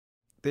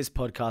This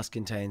podcast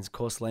contains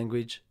coarse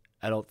language,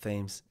 adult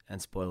themes,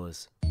 and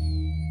spoilers.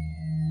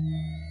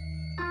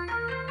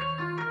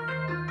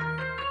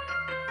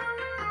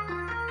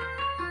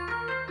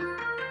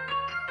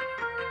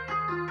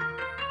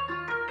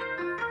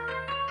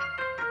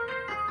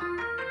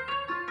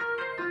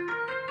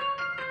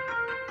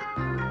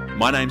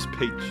 My name's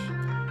Peach,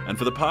 and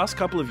for the past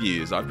couple of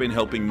years I've been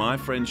helping my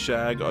friend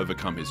Shag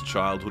overcome his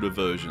childhood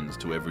aversions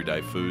to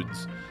everyday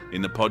foods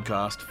in the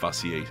podcast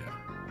Fussy Eater.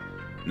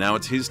 Now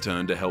it's his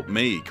turn to help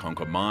me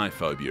conquer my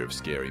phobia of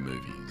scary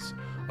movies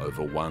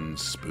over one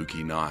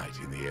spooky night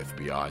in the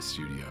FBI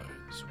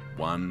studios,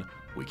 one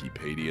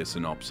Wikipedia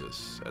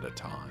synopsis at a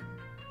time.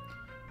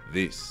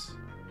 This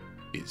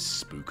is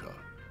Spooko.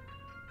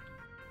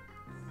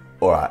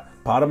 Alright,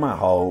 part of my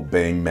whole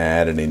being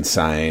mad and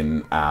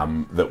insane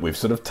that we've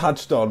sort of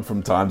touched on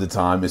from time to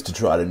time is to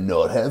try to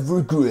not have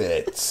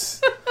regrets.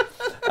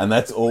 And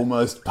that's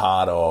almost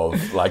part of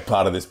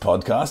this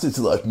podcast. It's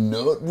like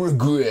not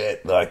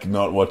regret, like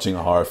not watching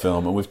a horror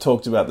film. And we've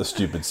talked about the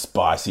stupid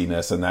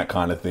spiciness and that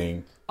kind of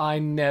thing. I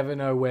never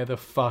know where the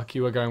fuck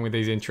you are going with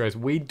these intros.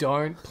 We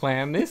don't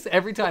plan this.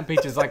 Every time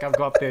Peach is like, I've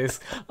got this,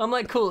 I'm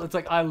like, cool. It's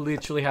like, I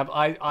literally have,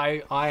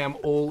 I am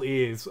all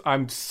ears.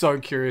 I'm so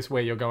curious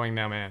where you're going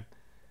now, man.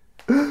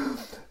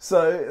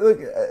 So, look,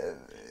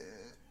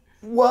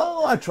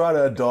 while I try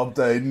to adopt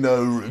a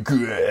no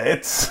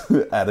regrets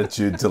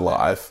attitude to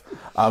life,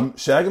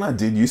 Shag and I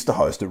did used to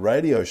host a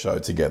radio show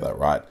together,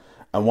 right?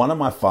 And one of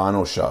my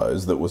final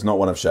shows, that was not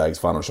one of Shag's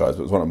final shows,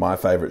 but it was one of my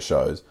favourite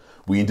shows,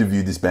 we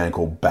interviewed this band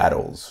called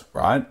Battles,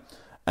 right?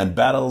 And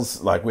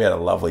Battles, like, we had a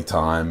lovely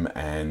time,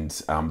 and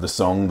the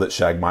song that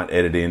Shag might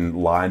edit in,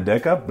 Lion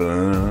Decker,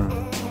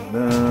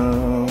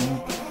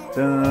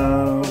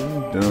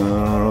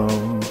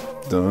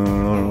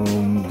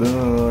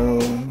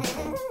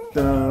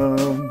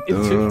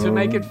 To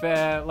make it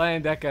fair,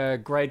 Lion Decker,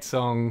 great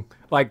song.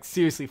 Like,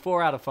 seriously,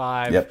 4 out of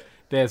 5. Yep.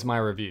 There's my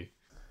review.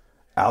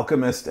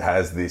 Alchemist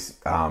has this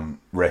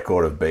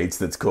record of beats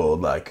that's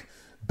called, like,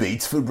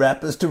 beats for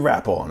rappers to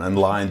rap on. And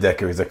Lion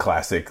Decker is a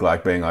classic,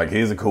 like, being like,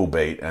 here's a cool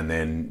beat. And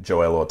then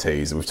Joel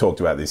Ortiz, we've talked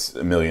about this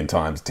a million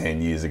times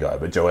 10 years ago,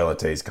 but Joel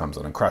Ortiz comes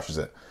on and crushes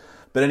it.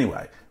 But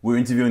anyway, we're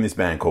interviewing this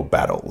band called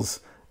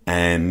Battles.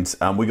 And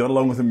we got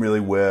along with them really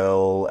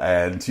well.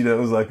 And, you know,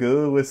 it was like,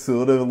 oh, we're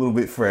sort of a little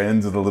bit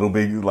friends and a little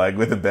bit, like,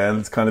 with a band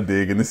that's kind of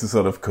big. And this is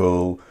sort of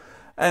cool.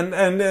 And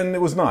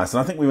it was nice. And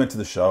I think we went to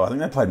the show. I think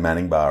they played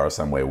Manning Bar or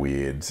somewhere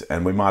weird.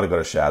 And we might have got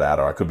a shout out,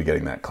 or I could be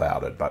getting that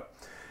clouded. But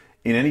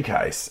in any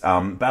case,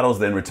 Battles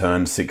then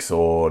returned 6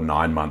 or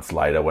 9 months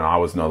later when I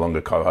was no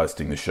longer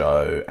co-hosting the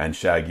show. And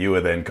Shag, you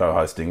were then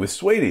co-hosting with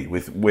Sweetie,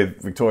 with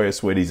Victoria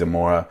Sweetie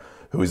Zamora,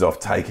 who is off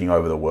taking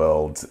over the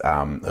world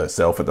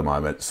herself at the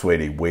moment.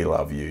 Sweetie, we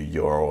love you.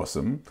 You're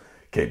awesome.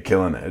 Keep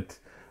killing it.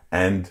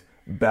 And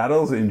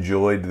Battles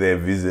enjoyed their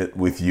visit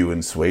with you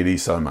and Sweetie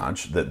so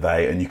much that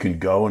and you can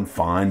go and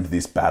find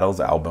this Battles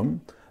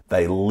album.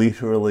 They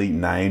literally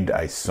named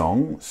a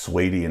song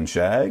Sweetie and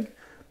Shag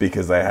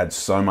because they had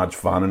so much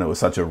fun and it was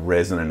such a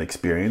resonant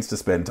experience to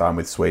spend time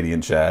with Sweetie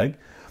and Shag.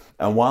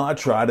 And while I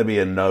try to be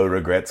a no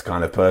regrets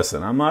kind of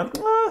person, I'm like,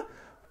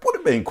 would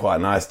have been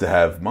quite nice to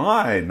have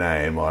my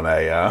name on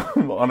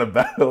a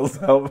Battles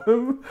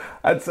album.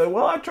 And so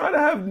while I try to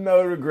have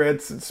no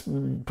regrets, it's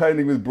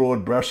painting with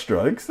broad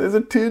brushstrokes, there's a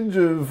tinge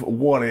of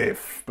what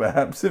if,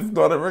 perhaps, if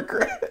not a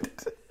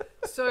regret.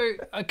 So,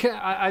 okay,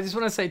 I just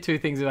want to say 2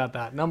 things about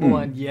that. Number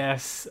one,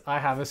 yes, I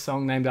have a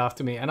song named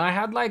after me. And I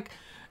had, like,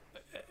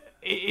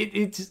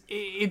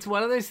 it's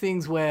one of those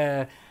things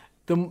where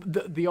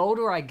the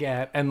older I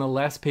get and the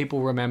less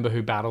people remember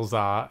who Battles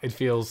are, it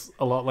feels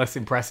a lot less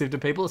impressive to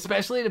people,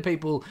 especially to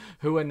people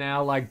who are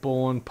now, like,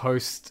 born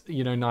post,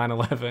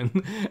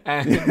 9/11.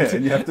 And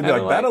you have to be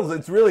like, Battles,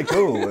 it's really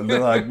cool. And they're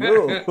like,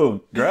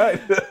 whoa, great.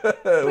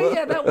 But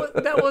yeah,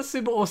 that was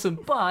super awesome.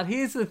 But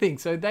here's the thing.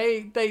 So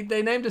they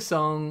named a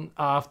song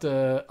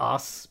after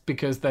us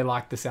because they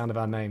liked the sound of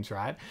our names,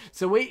 right?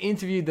 So we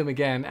interviewed them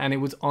again, and it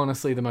was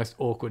honestly the most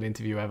awkward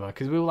interview ever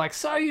because we were like,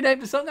 so you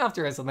named a song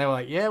after us? And they were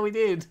like, yeah, we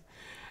did.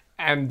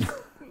 And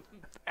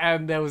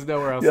there was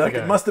nowhere else to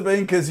go. It must have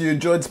been because you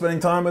enjoyed spending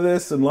time with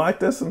us and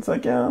liked us. And it's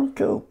like, yeah,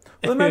 cool.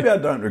 Well, then maybe I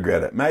don't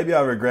regret it. Maybe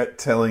I regret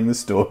telling the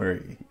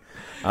story.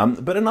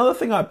 But another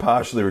thing I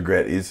partially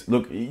regret is,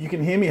 look, you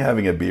can hear me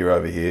having a beer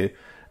over here.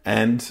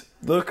 And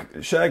look,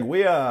 Shag,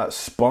 we are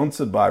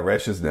sponsored by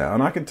Reshes now.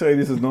 And I can tell you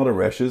this is not a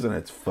Reshes and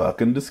it's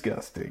fucking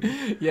disgusting.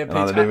 Yeah, Peach, and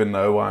I don't even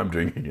know why I'm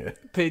drinking it.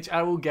 Peach,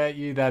 I will get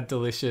you that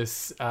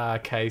delicious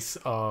case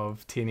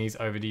of tinnies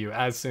over to you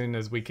as soon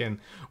as we can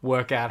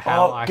work out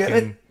how I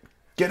can...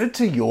 Get it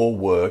to your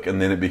work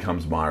and then it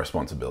becomes my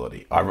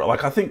responsibility.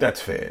 I think that's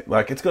fair.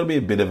 Like, it's got to be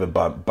a bit of a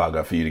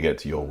bugger for you to get it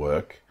to your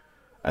work.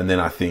 And then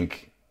I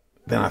think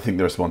the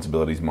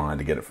responsibility is mine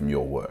to get it from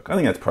your work. I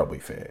think that's probably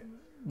fair.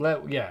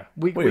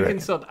 We do you can reckon?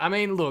 sort. I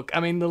mean, look.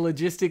 I mean, the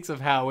logistics of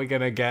how we're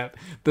gonna get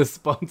the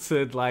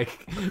sponsored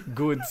like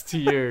goods to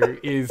you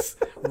is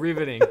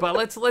riveting. But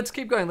let's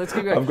keep going. Let's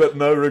keep going. I've got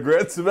no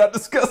regrets about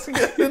discussing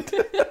it.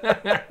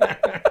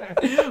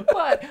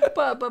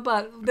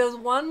 But there's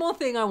one more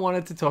thing I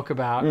wanted to talk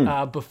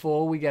about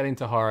before we get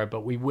into horror,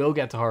 but we will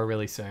get to horror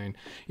really soon.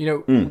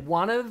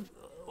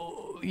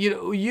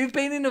 You've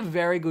been in a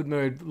very good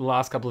mood the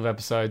last couple of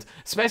episodes,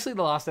 especially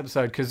the last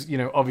episode, because,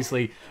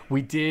 obviously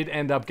we did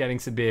end up getting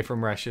some beer from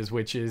Reshes,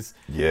 which is,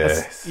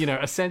 Yes.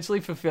 essentially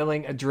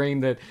fulfilling a dream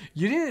that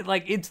you didn't,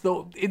 like, it's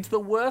the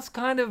worst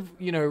kind of,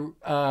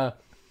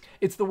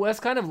 it's the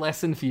worst kind of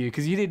lesson for you,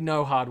 because you did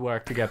no hard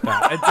work to get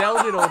that.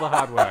 Adele did all the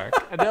hard work.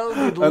 Adele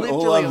did And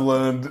literally...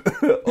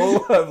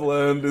 all I've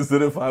learned is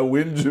that if I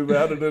whinge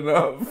about it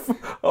enough,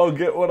 I'll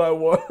get what I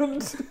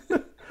want.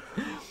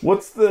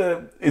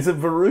 Is it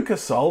Veruca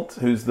Salt,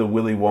 who's the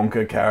Willy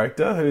Wonka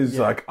character, who's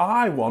like,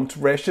 I want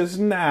Reshes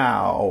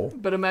now.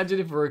 But imagine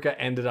if Veruca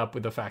ended up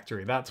with a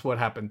factory. That's what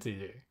happened to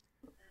you.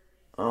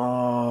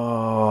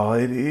 Oh,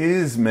 it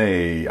is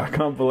me. I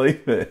can't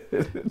believe it.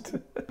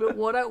 But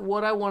what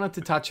I wanted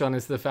to touch on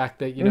is the fact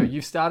that,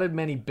 you've started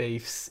many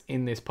beefs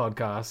in this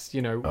podcast,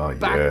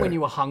 back when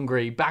you were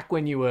hungry, back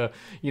when you were,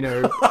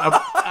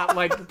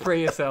 like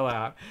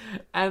pre-sellout.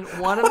 And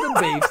one of the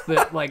beefs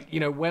that,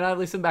 when I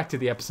listen back to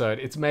the episode,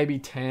 it's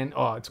maybe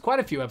it's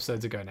quite a few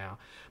episodes ago now,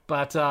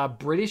 but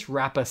British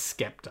rapper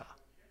Skepta.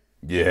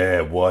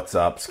 Yeah, what's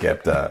up,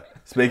 Skepta?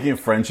 Speaking of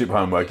friendship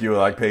homework, you were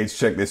like, Peach,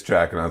 check this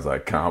track. And I was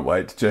like, can't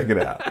wait to check it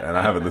out. And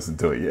I haven't listened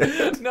to it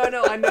yet. No,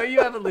 I know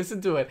you haven't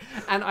listened to it.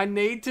 And I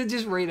need to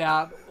just read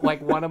out,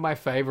 one of my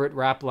favorite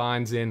rap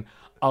lines in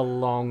a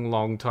long,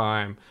 long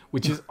time,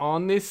 which is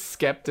on this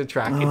Skepta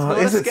track. It's not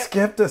is it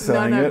Skepta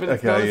saying No, it? but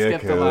it's Okay, not a yeah,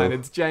 Skepta cool. line.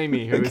 It's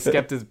Jamie, who is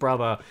Skepta's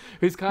brother,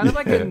 who's kind of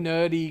like a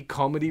nerdy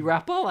comedy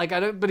rapper.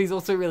 But he's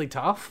also really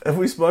tough. Have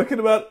we spoken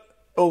about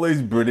all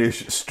these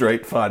British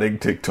street fighting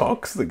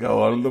TikToks that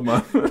go on at the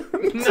moment?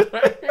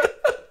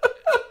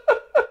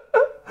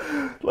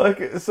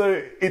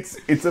 So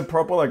it's a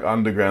proper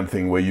underground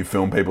thing where you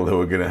film people who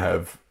are gonna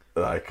have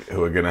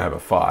a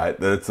fight.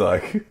 That it's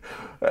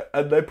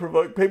and they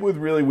provoke people with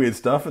really weird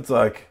stuff. It's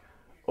so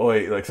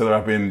they're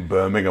up in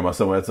Birmingham or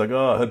somewhere. It's I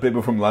heard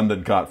people from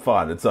London can't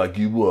fight. It's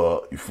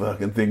you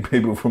fucking think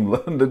people from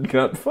London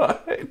can't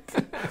fight?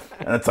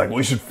 And it's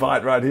we should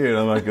fight right here. And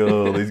I'm like,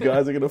 oh, these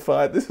guys are gonna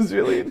fight. This is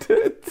really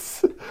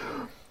intense.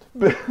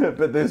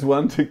 But there's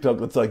one TikTok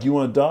that's you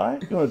want to die?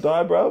 You want to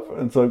die, bruv?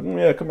 And it's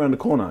yeah, come around the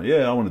corner.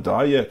 Yeah, I want to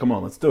die. Yeah, come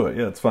on, let's do it.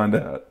 Yeah, let's find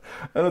out.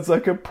 And it's a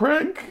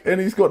prank,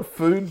 and he's got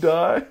food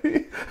dye.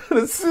 And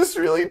it's this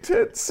really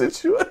tense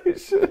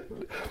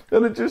situation.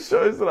 And it just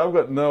shows that I've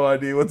got no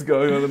idea what's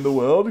going on in the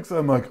world, because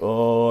I'm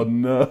oh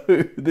no,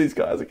 these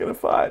guys are going to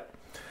fight.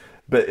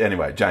 But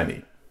anyway,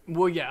 Jamie.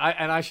 Well, yeah,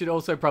 I should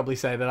also probably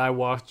say that I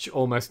watch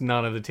almost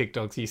none of the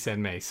TikToks you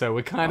send me, so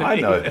we're kind of... I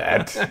know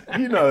that.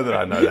 You know that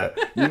I know that.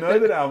 You know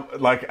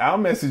that our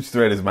message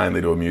thread is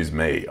mainly to amuse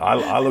me.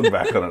 I look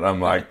back on it, I'm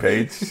like,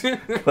 Peach,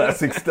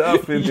 classic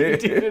stuff in here. You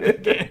did it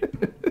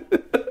again.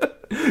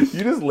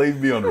 You just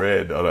leave me on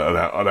red on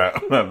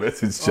our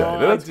message chain.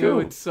 I That's do. cool.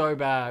 It's so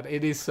bad.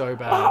 It is so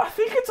bad. I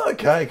think it's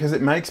okay because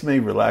it makes me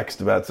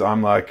relaxed about. So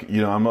I'm like,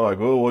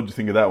 oh, what'd you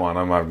think of that one?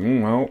 I'm like,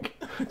 well,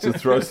 just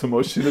throw some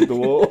more shit at the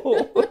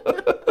wall.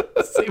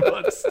 See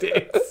what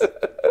sticks.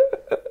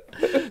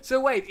 So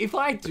wait, if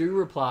I do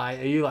reply,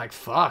 are you like,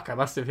 fuck, I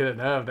must have hit a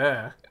nerve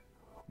there?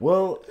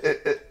 Well,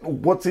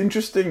 what's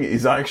interesting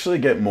is I actually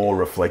get more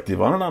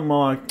reflective on it. I'm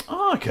like,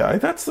 oh, okay,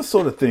 that's the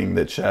sort of thing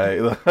that Shay,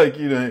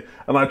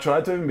 and I try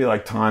to even be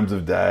times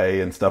of day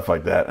and stuff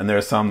like that. And there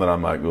are some that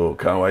I'm like, oh,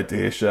 can't wait to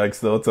hear Shag's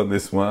thoughts on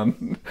this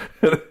one.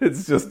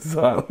 It's just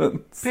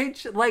silence.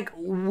 Peach,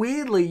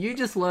 weirdly, you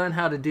just learn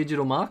how to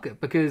digital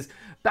market, because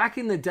back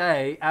in the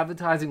day,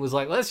 advertising was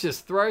let's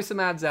just throw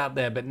some ads out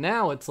there. But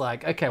now it's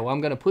okay, well,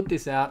 I'm going to put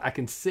this out. I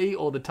can see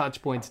all the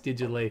touch points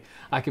digitally.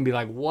 I can be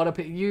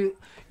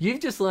you've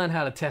just learned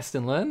how to test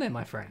and learn there,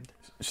 my friend.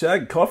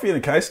 Shag, coffee and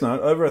a case note,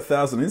 over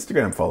 1,000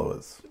 Instagram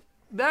followers.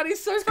 That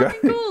is so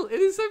fucking cool. It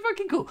is so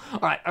fucking cool. All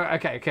right,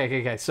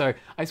 okay. So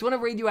I just want to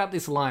read you out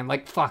this line.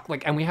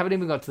 And we haven't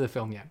even got to the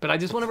film yet, but I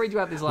just want to read you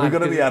out this line. We're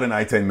going to be out in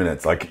 18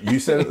 minutes. You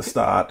said at the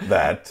start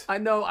that... I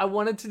know, I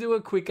wanted to do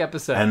a quick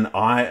episode. And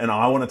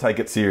I want to take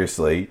it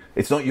seriously.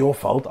 It's not your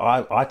fault.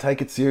 I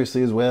take it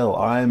seriously as well.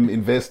 I'm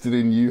invested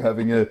in you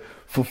having a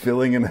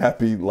fulfilling and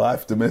happy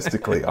life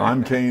domestically.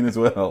 I'm keen as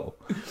well.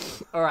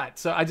 All right,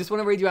 so I just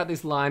want to read you out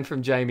this line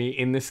from Jamie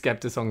in the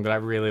Skepta song that I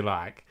really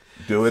like.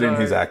 Do it in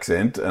his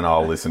accent and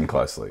I'll listen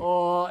closely.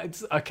 Oh,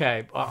 it's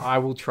okay. I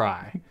will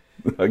try.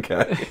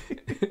 Okay.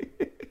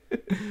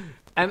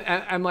 And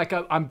I'm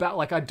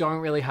I don't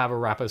really have a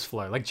rapper's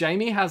flow.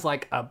 Jamie has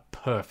a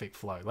perfect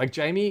flow. Like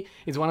Jamie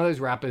is one of those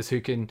rappers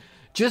who can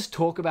just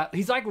talk about,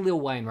 he's like Lil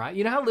Wayne, right?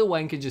 You know how Lil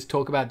Wayne can just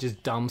talk about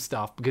just dumb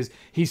stuff because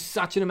he's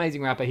such an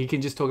amazing rapper. He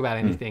can just talk about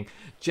anything.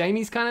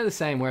 Jamie's kind of the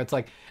same, where it's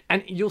like,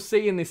 and you'll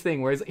see in this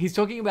thing where he's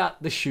talking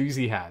about the shoes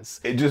he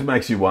has. It just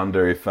makes you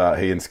wonder if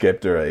he and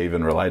Skepta are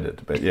even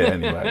related. But yeah,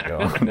 anyway, go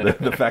on.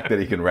 The fact that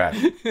he can rap.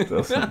 It's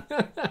awesome.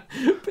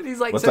 But he's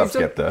like, What's up,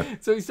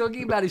 Skepta? So he's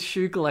talking about his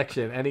shoe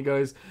collection, and he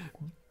goes,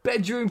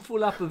 bedroom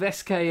full up of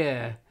SK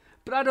Air,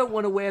 but I don't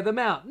want to wear them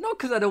out. Not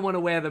because I don't want to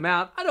wear them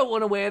out. I don't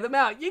want to wear them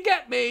out. You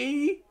get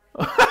me?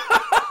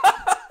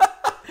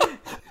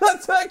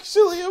 That's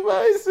actually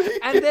amazing.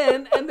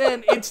 And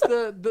then it's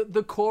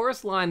the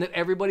chorus line that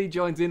everybody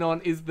joins in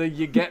on is the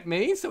 "you get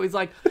me." So he's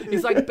like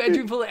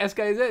bedroom full of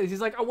SKZ.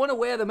 He's like, I want to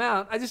wear them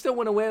out. I just don't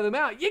want to wear them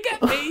out. You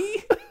get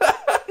me?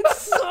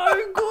 It's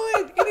so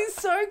good. It is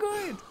so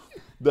good.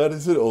 That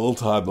is an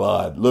all-time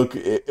line. Look,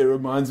 it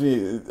reminds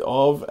me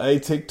of a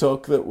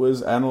TikTok that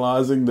was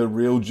analysing the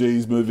real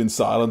G's move in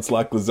silence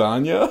like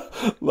lasagna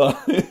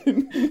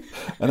line.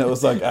 And it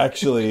was like,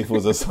 actually, if it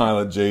was a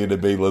silent G,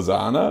 it'd be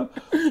lasagna.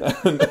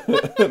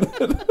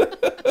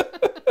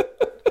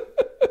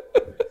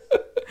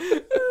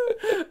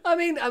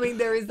 I mean,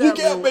 there is that. You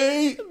get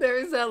me? There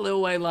is that Lil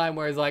Wayne line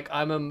where he's like,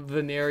 "I'm a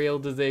venereal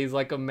disease,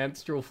 like a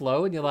menstrual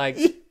flow," and you're like,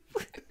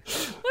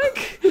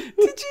 "Like, did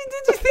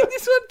you think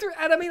this went through?"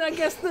 And I mean, I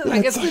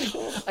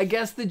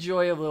guess the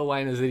joy of Lil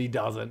Wayne is that he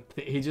doesn't.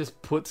 He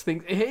just puts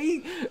things.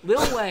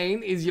 Lil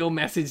Wayne is your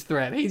message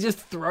thread. He just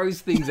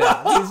throws things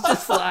out.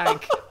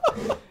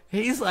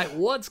 He's like,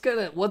 what's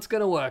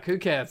gonna work? Who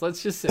cares?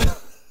 Let's just sit.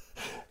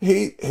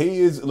 He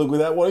is, look,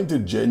 without wanting to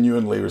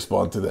genuinely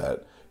respond to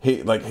that,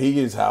 he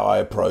is how I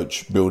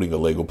approach building a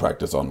legal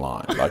practice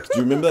online. Like, do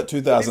you remember that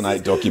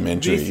 2008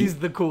 documentary? This is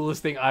the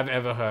coolest thing I've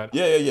ever heard.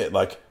 Yeah.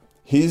 Like,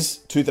 his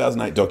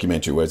 2008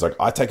 documentary where it's like,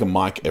 I take a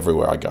mic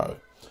everywhere I go.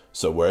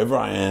 So wherever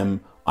I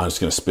am, I'm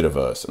just going to spit a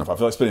verse. And if I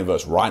feel like spitting a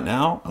verse right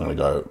now, I'm going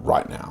to go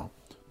right now.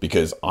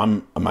 Because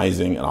I'm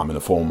amazing and I'm in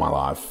the form of my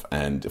life.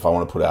 And if I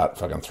want to put out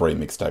fucking 3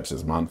 mixtapes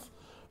this month,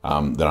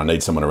 then I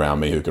need someone around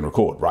me who can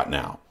record right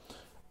now.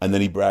 And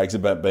then he brags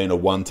about being a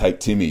one-take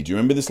Timmy. Do you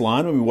remember this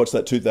line when we watched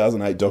that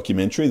 2008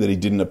 documentary that he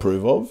didn't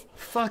approve of?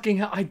 Fucking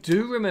hell, I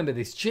do remember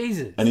this.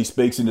 Jesus. And he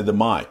speaks into the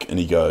mic and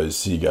he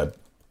goes,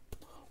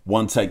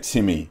 one-take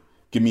Timmy,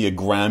 give me a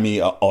Grammy,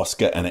 an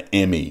Oscar, and an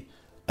Emmy.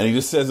 And he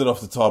just says it off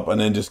the top and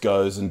then just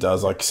goes and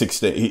does like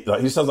 16... He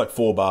just does like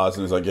 4 bars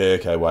and he's like, yeah,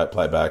 okay, wait,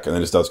 play back. And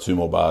then just does 2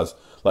 more bars.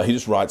 Like, he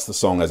just writes the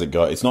song as it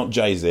goes. It's not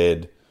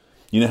Jay-Z.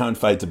 You know how in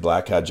Fade to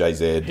Black, how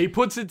Jay-Z... He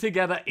puts it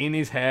together in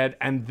his head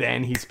and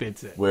then he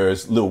spits it.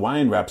 Whereas Lil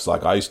Wayne raps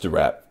like I used to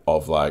rap,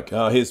 of like,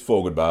 oh, here's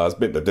 4 good bars.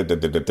 Bip, dip, dip, dip,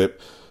 dip,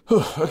 dip.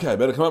 Okay,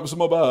 better come up with some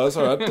more bars.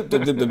 All right. Dip,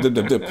 dip, dip, dip,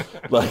 dip,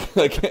 dip. Like,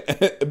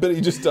 but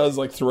he just does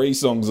like 3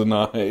 songs a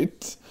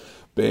night,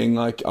 being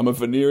like, I'm a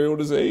venereal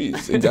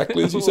disease.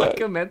 Exactly as you say. Like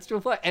a menstrual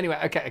flow. Anyway,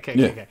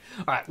 okay.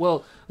 All right,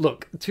 well,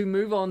 look, to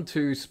move on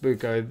to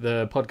Spooko,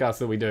 the podcast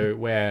that we do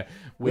where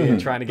we're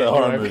trying to get the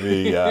horror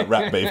movie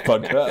rap beef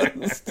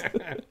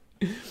podcast.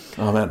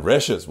 Oh man,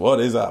 Reshes, what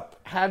is up?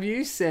 Have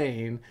you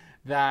seen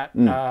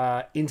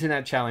that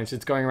internet challenge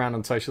that's going around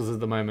on socials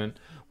at the moment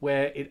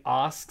where it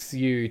asks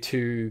you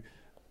to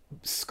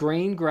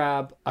screen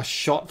grab a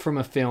shot from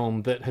a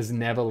film that has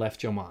never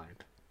left your mind?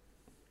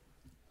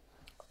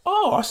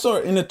 Oh, I saw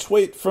it in a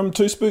tweet from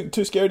Too Scared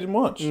Didn't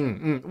Watch.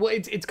 Well,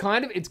 it's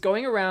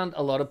going around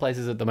a lot of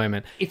places at the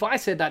moment. If I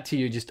said that to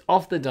you just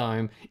off the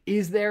dome,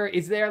 is there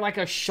like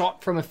a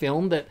shot from a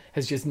film that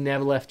has just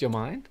never left your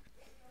mind?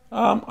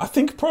 I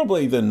think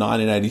probably the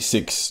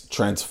 1986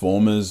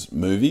 Transformers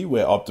movie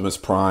where Optimus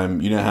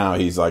Prime, you know how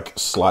he's like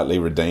slightly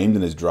redeemed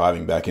and is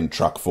driving back in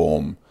truck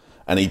form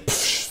and he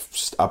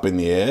up in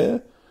the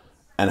air?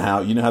 And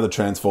how, you know how the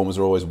Transformers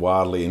are always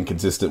wildly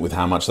inconsistent with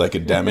how much they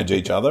could damage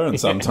each other, and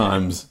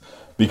sometimes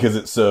because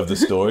it served the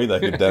story, they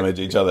could damage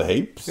each other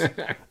heaps.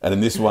 And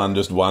in this one,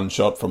 just one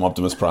shot from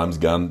Optimus Prime's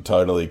gun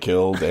totally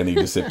killed any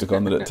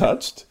Decepticon that it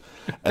touched.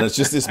 And it's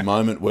just this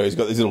moment where he's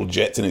got these little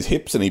jets in his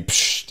hips, and he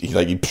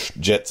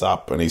jets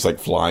up, and he's like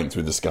flying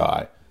through the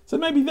sky. So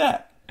maybe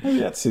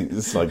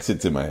that's like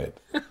sits in my head.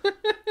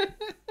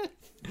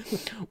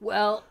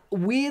 Well,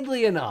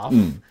 weirdly enough,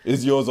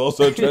 is yours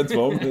also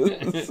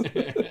Transformers?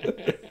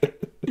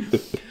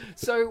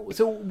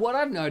 So what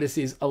I've noticed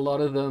is a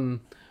lot of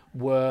them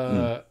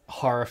were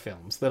horror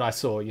films that I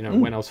saw,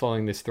 when I was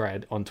following this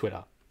thread on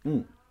Twitter.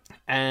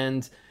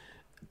 And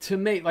to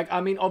me, like,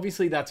 I mean,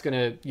 obviously that's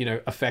going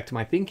to, affect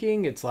my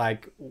thinking. It's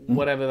like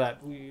whatever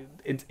that,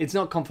 it's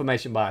not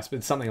confirmation bias, but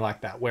it's something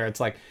like that, where it's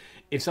like,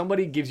 if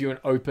somebody gives you an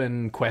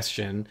open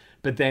question,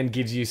 but then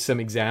gives you some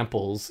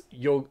examples,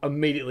 you're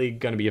immediately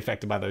going to be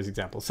affected by those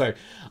examples. So,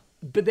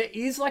 but there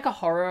is like a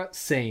horror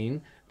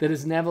scene that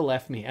has never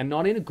left me, and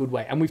not in a good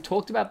way. And we've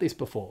talked about this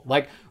before.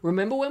 Like,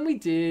 remember when we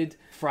did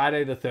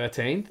Friday the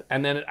 13th,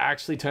 and then it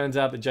actually turns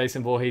out that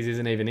Jason Voorhees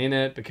isn't even in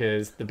it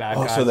because the bad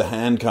guys... Oh, so the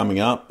hand coming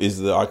up is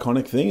the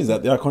iconic thing? Is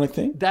that the iconic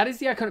thing? That is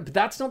the iconic... But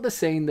that's not the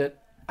scene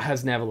that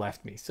has never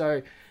left me.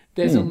 So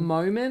there's a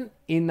moment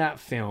in that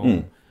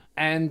film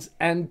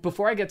And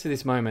before I get to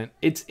this moment,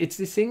 it's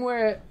this thing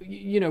where,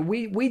 you know,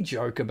 we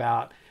joke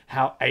about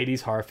how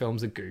 80s horror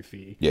films are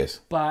goofy. Yes.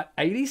 But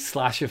 80s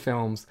slasher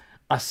films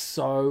are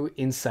so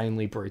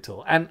insanely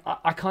brutal. And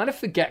I kind of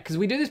forget, because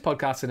we do this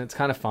podcast and it's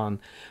kind of fun.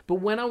 But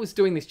when I was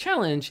doing this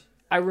challenge,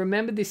 I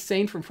remembered this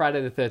scene from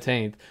Friday the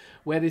 13th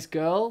where this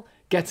girl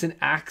gets an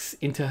axe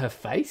into her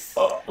face,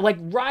 like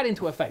right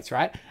into her face,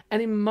 right?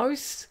 And in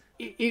most,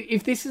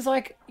 if this is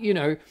like, you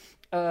know,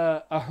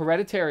 a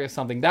Hereditary or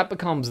something, that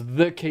becomes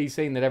the key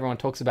scene that everyone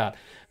talks about.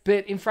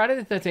 But in Friday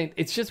the 13th,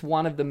 it's just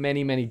one of the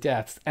many, many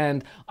deaths.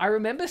 And I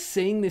remember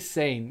seeing this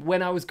scene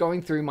when I was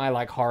going through my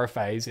like horror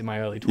phase in my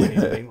early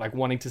 20s, being, like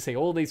wanting to see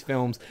all these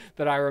films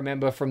that I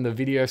remember from the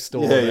video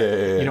store.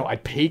 You know,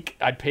 I'd peek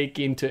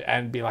into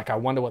and be like, I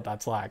wonder what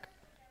that's like.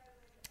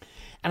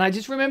 And I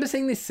just remember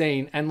seeing this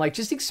scene and like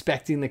just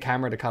expecting the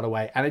camera to cut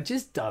away, and it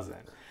just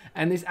doesn't.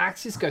 And this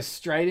axe just goes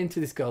straight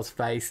into this girl's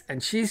face,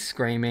 and she's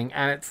screaming,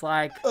 and it's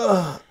like,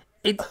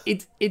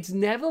 it's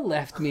never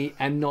left me,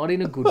 and not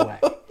in a good way.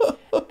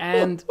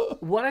 And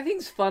what I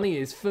think is funny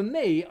is, for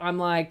me, I'm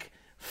like,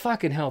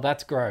 fucking hell,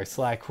 that's gross.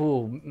 Like,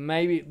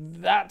 maybe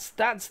that's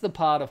the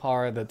part of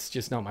horror that's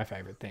just not my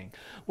favorite thing.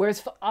 Whereas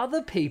for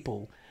other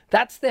people,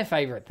 that's their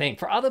favorite thing.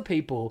 For other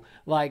people,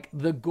 like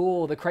the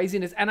gore, the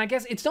craziness, and I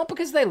guess it's not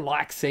because they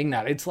like seeing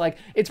that. It's like,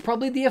 it's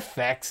probably the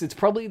effects. It's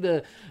probably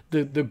the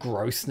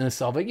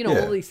grossness of it. You know,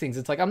 all these things.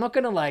 It's like, I'm not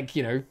going to like,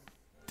 you know,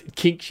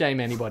 kink shame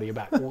anybody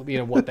about, you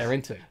know, what they're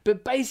into.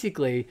 But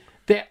basically,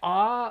 there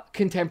are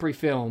contemporary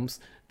films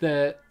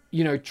that,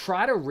 you know,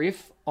 try to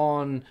riff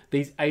on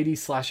these 80s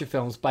slasher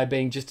films by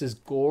being just as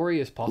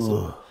gory as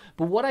possible.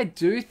 But what I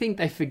do think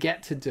they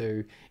forget to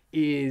do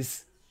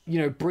is, you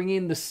know, bring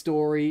in the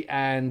story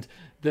and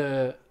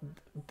the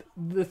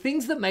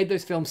things that made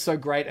those films so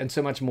great and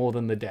so much more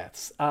than the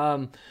deaths.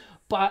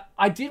 But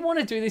I did want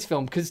to do this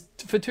film because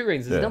for two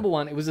reasons. Number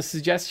one, it was a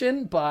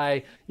suggestion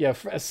by a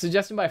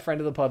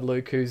friend of the pod,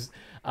 Luke, who's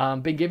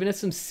been giving us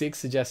some sick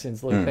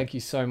suggestions. Luke, thank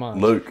you so much.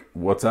 Luke,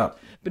 what's up?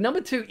 But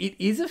number two, it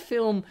is a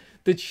film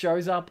that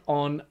shows up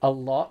on a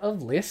lot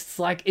of lists.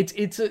 Like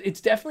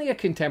it's definitely a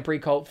contemporary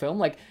cult film.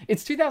 Like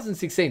it's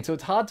 2016, so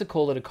it's hard to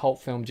call it a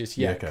cult film just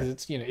yet because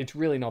it's, you know, it's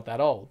really not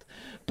that old.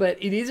 But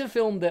it is a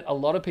film that a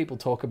lot of people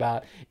talk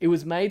about. It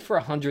was made for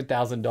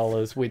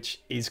 $100,000,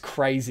 which is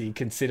crazy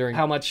considering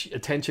how much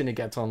attention it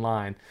gets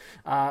online.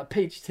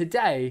 Peach,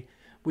 today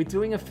we're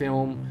doing a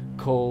film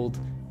called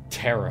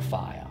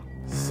Terrifier.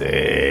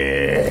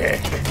 Sick.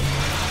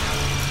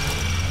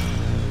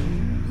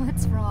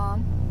 What's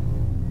wrong?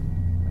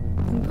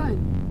 I'm fine.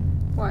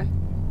 Why?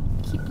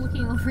 Keep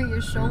looking over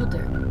your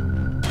shoulder.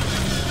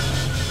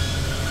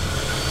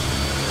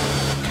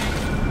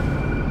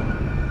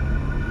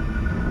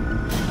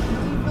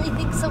 You really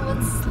think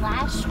someone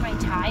slashed my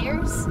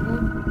tires?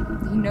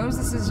 Well, he knows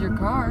this is your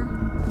car.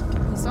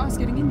 He saw us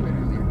getting into it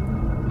earlier.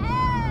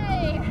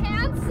 Hey,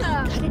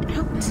 handsome! Cut it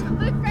out.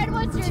 My friend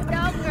wants your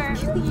number.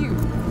 Kill you.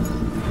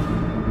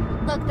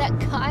 Look, that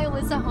guy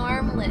was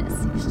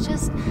harmless. He was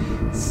just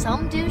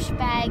some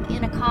douchebag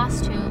in a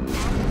costume.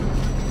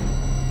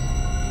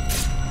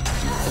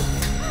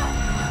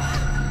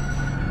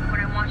 What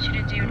I want you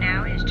to do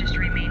now is just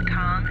remain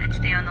calm and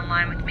stay on the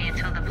line with me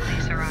until the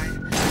police arrive.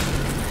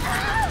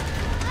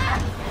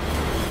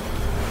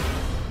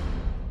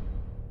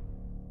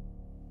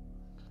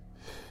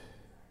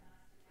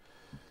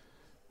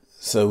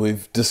 So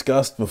we've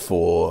discussed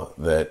before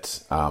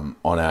that on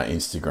our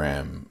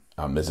Instagram,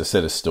 there's a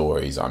set of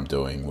stories I'm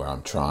doing where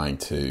I'm trying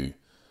to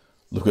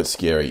look at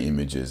scary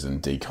images and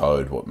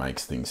decode what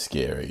makes things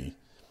scary.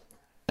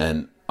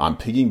 And I'm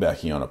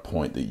piggybacking on a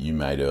point that you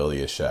made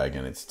earlier, Shag,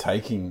 and it's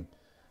taking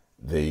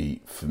the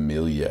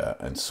familiar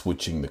and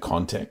switching the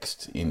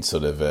context in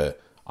sort of a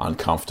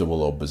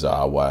uncomfortable or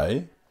bizarre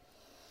way.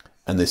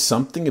 And there's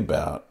something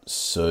about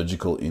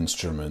surgical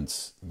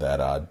instruments that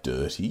are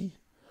dirty,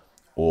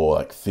 or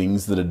like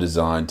things that are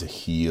designed to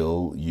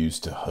heal,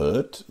 used to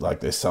hurt. Like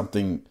there's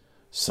something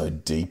so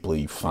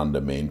deeply,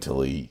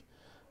 fundamentally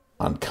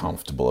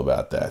uncomfortable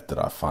about that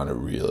I find it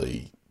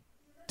really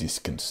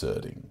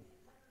disconcerting.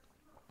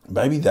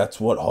 Maybe that's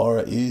what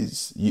horror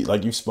is.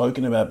 You've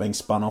spoken about being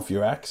spun off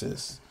your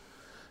axis.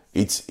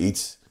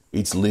 It's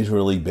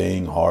literally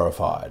being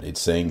horrified.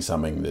 It's seeing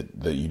something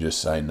that you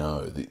just say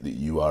no, that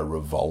you are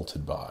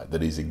revolted by,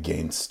 that is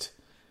against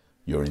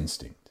your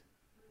instinct.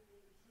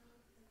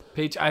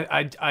 Peach,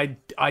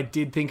 I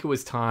did think it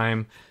was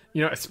time,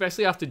 you know,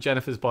 especially after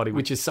Jennifer's Body,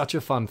 which is such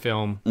a fun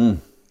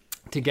film,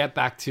 to get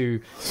back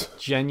to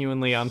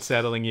genuinely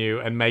unsettling you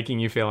and making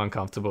you feel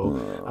uncomfortable.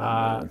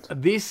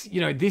 This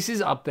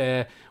is up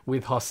there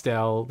with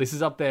Hostel. This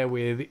is up there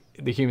with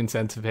The Human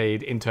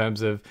Centipede in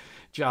terms of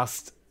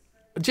just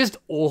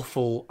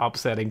awful,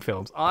 upsetting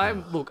films.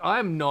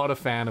 I'm not a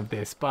fan of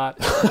this,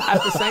 but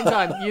at the same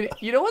time,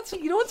 you know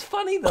what's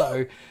funny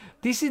though?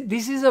 This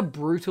is a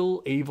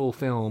brutal, evil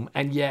film,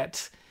 and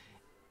yet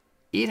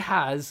it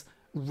has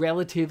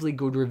relatively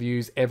good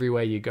reviews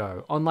everywhere you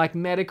go. On like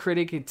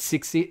Metacritic,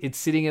 it's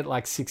sitting at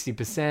like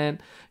 60%.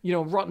 You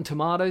know, Rotten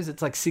Tomatoes,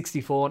 it's like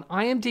 64. On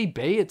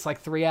IMDb, it's like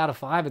 3 out of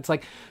 5. It's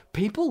like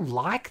people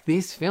like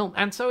this film,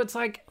 and so it's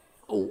like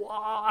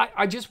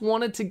I just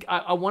wanted to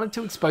I wanted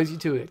to expose you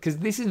to it because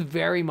this is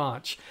very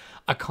much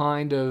a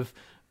kind of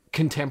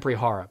contemporary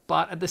horror,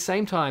 but at the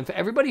same time, for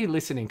everybody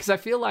listening, because I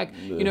feel like,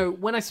 you know,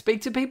 when I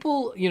speak to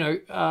people, you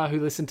know, who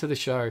listen to the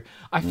show,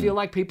 I feel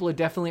like people are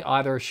definitely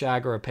either a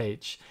Shag or a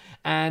Peach.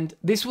 And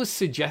this was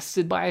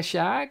suggested by a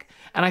Shag.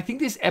 And I think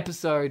this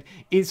episode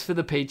is for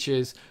the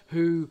Peaches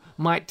who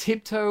might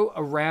tiptoe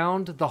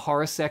around the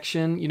horror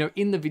section, you know,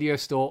 in the video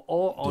store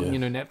or on, you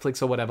know,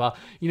 Netflix or whatever,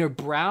 you know,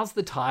 browse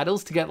the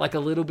titles to get like a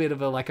little bit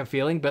of a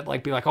feeling, but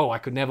like be like, oh, I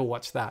could never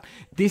watch that.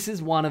 This is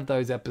one of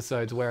those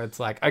episodes where it's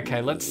like,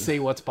 okay, let's see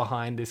what's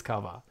behind this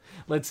cover.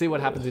 Let's see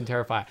what happens in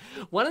Terrifier.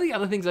 One of the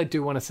other things I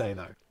do want to say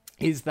though,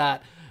 is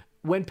that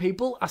when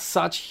people are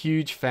such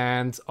huge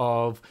fans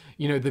of,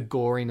 you know, the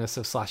goriness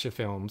of slasher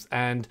films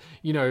and,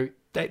 you know,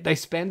 they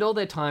spend all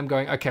their time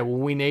going, okay, well,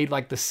 we need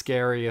like the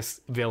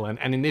scariest villain.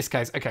 And in this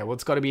case, okay, well,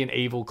 it's got to be an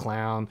evil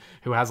clown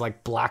who has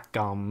like black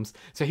gums.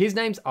 So his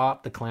name's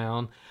Art the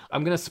Clown.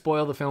 I'm going to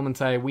spoil the film and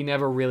say we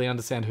never really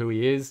understand who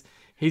he is.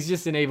 He's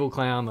just an evil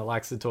clown that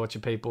likes to torture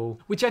people,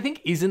 which I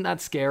think isn't that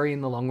scary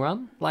in the long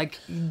run. Like,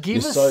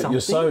 give us something. You're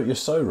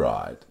so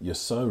right. You're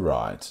so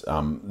right.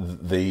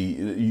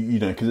 You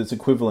know, because it's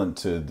equivalent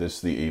to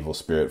the evil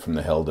spirit from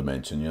the hell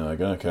dimension. You're like,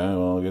 okay,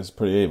 well, I guess it's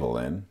pretty evil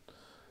then.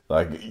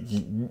 Like,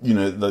 you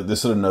know,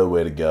 there's sort of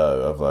nowhere to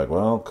go of like,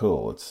 well,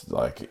 cool. It's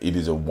like, it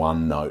is a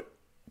one-note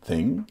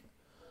thing.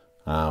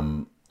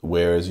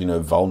 Whereas, you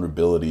know,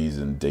 vulnerabilities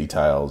and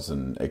details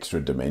and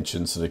extra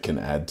dimensions sort of can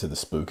add to the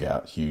spook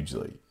out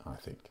hugely, I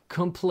think.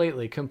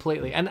 Completely.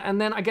 And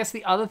then I guess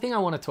the other thing I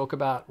want to talk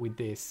about with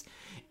this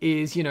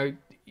is, you know,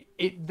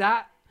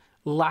 that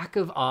lack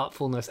of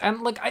artfulness.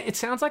 And like, it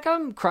sounds like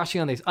I'm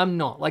crushing on this. I'm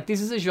not. Like,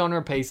 this is a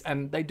genre piece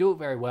and they do it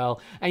very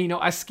well. And, you know,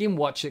 I skim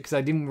watch it because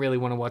I didn't really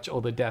want to watch all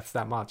the deaths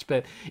that much,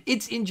 but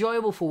it's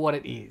enjoyable for what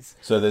it is.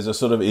 So there's a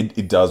sort of,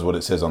 it does what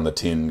it says on the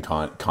tin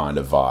kind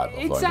of vibe. Of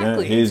exactly.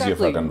 Like, yeah, here's your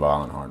fucking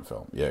violent horror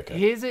film. Yeah, okay.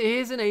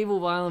 Here's an evil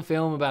violent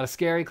film about a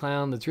scary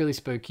clown that's really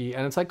spooky.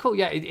 And it's like, cool,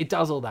 yeah, it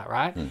does all that,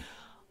 right?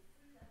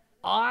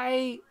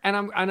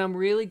 I'm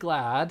really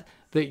glad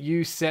that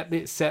you set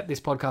this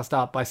podcast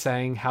up by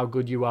saying how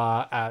good you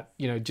are at,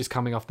 you know, just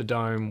coming off the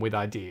dome with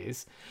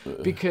ideas,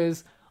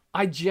 because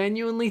I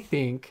genuinely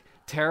think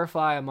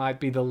Terrifier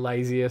might be the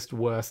laziest,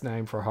 worst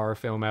name for a horror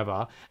film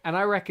ever. And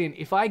I reckon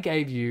if I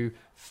gave you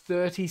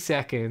 30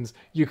 seconds,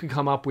 you could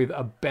come up with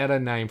a better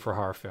name for a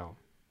horror film.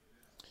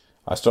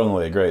 I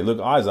strongly agree. Look,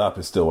 Eyes Up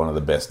is still one of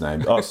the best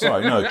named... Oh,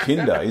 sorry, no,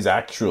 Kinder is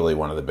actually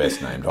one of the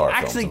best named horror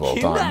films of all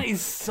time. Kinder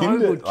is so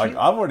good. Like,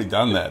 I've already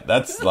done that.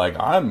 That's like,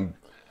 I'm...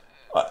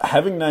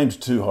 having named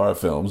 2 horror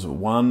films,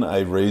 one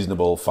a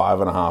reasonable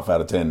 5.5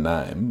 out of 10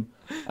 name,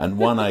 and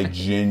one a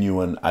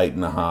genuine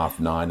 8.5,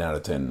 9 out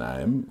of 10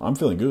 name, I'm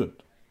feeling good.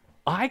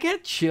 I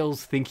get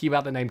chills thinking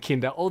about the name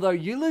Kinder, although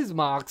you lose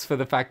marks for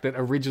the fact that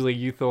originally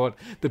you thought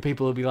the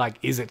people would be like,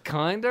 is it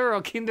Kinder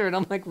or Kinder? And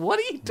I'm like, what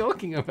are you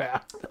talking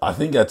about? I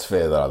think that's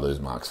fair that I lose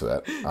marks for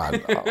that.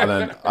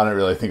 I don't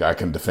really think I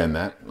can defend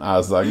that. I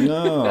was like,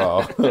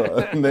 no.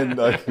 And then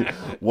like,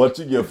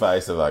 watching your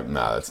face, I'm like,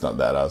 nah, that's not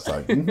that. I was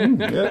like,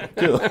 yeah,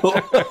 cool.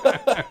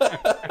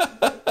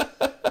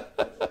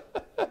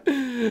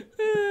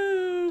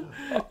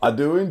 I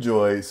do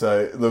enjoy,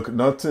 so look,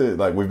 not to,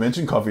 like, we've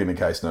mentioned Coffee and a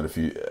Case Note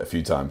a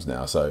few times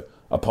now. So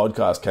a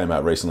podcast came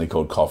out recently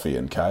called Coffee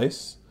and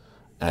Case,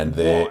 and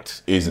there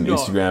is an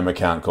Instagram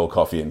account called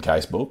Coffee and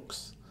Case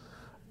Books.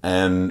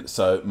 And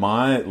so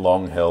my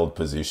long-held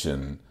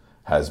position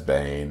has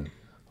been,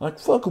 like,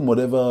 fucking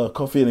whatever,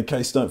 Coffee and a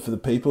Case Note for the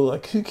people.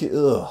 Like, who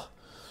cares?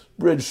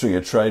 Registering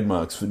your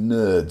trademarks for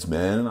nerds,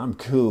 man. I'm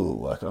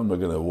cool. Like, I'm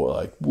not going to,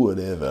 like,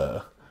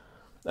 whatever.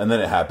 And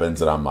then it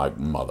happens and I'm like,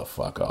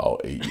 motherfucker,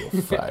 I'll eat your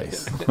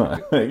face.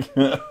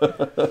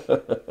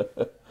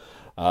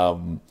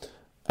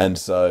 And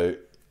so,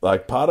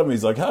 like, part of me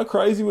is like, how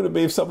crazy would it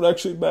be if someone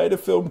actually made a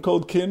film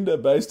called Kinder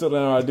based on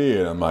our idea?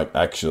 And I'm like,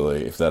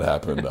 actually, if that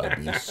happened,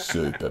 I'd be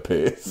super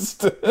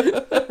pissed. But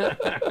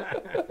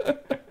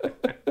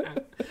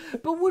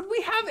would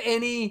we have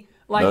any,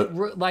 like,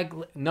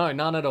 no,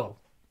 none at all?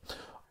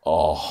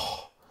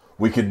 Oh,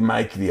 we could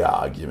make the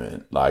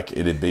argument. Like,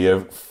 it'd be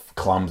a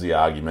clumsy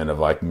argument of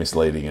like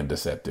misleading and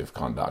deceptive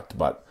conduct,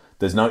 but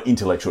there's no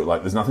intellectual,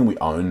 like, there's nothing we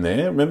own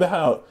there. Remember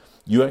how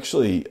you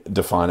actually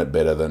define it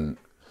better than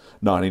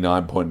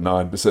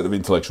 99.9% of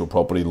intellectual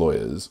property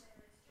lawyers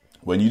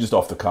when you just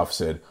off the cuff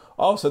said,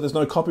 oh, so there's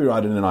no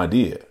copyright in an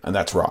idea, and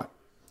that's right.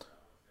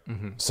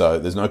 So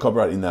there's no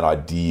copyright in that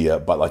idea,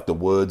 but like the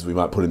words we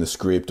might put in the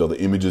script or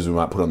the images we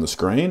might put on the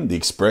screen, the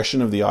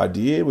expression of the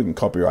idea, we can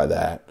copyright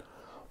that.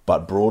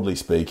 But broadly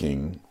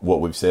speaking, what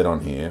we've said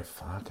on here,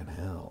 fucking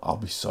hell, I'll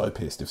be so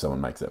pissed if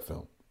someone makes that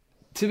film.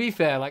 To be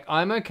fair, like,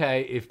 I'm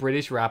okay if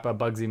British rapper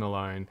Bugsy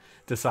Malone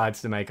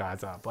decides to make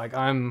Eyes Up. Like,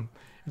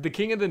 the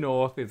King of the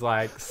North is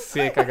like,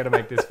 sick, I gotta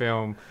make this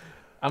film.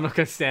 I'm not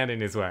going to stand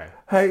in his way.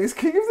 Hey, is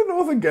King of the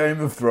North a Game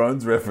of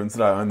Thrones reference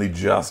that I only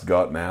just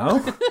got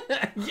now?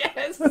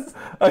 Yes.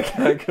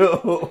 Okay,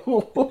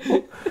 cool.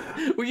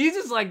 Well, you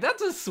just like,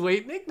 that's a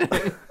sweet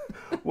nickname.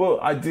 Well,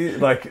 I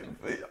did, like,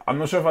 I'm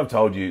not sure if I've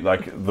told you,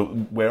 like,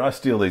 where I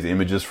steal these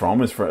images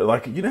from is for,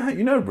 like, you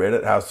know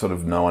Reddit, how sort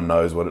of no one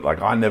knows what it,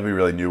 like, I never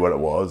really knew what it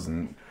was,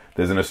 and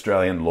there's an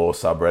Australian law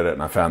subreddit,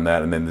 and I found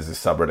that, and then there's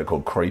this subreddit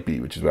called Creepy,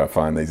 which is where I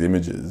find these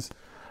images.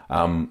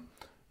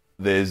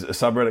 There's a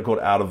subreddit called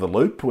Out of the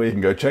Loop, where you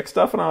can go check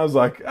stuff, and I was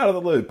like, Out of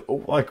the Loop,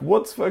 like,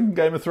 what's fucking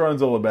Game of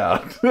Thrones all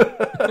about?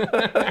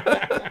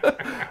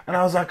 And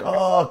I was like,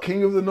 oh,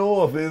 King of the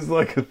North is,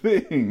 like, a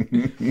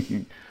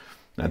thing.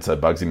 And so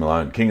Bugsy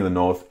Malone, King of the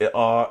North,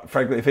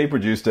 frankly, if he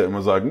produced it and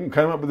was like,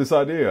 came up with this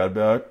idea, I'd be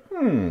like,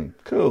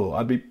 cool.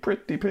 I'd be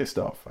pretty pissed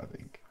off, I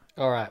think.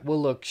 All right.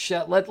 Well, look,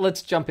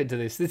 let's jump into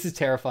this. This is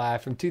Terrifier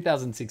from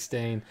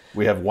 2016.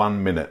 We have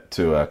 1 minute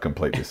to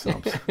complete this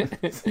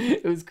synopsis.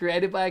 It was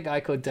created by a guy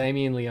called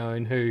Damien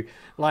Leone, who,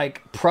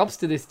 like, props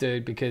to this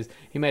dude because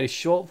he made a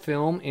short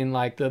film in,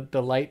 like,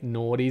 the late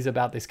noughties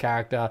about this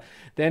character.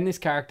 Then this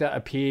character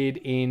appeared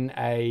in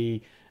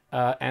a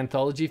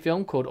anthology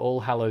film called All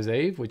Hallows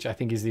Eve, which I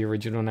think is the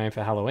original name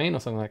for Halloween or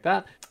something like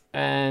that.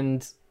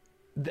 And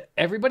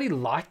everybody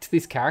liked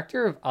this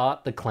character of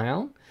Art the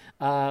Clown,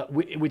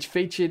 which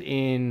featured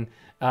in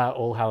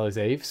All Hallows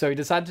Eve. So he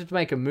decided to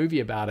make a movie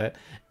about it.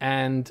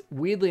 And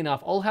weirdly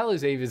enough, All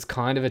Hallows Eve is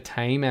kind of a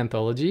tame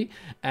anthology,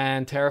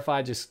 and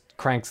Terrifier just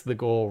cranks the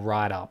gore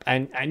right up.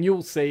 And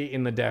you'll see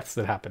in the deaths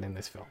that happen in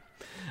this film.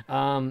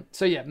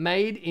 So yeah,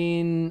 made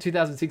in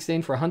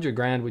 2016 for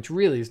 $100,000, which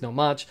really is not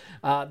much.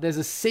 There's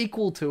a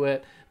sequel to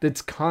it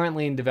that's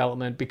currently in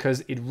development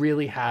because it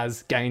really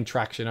has gained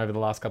traction over the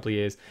last couple of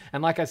years.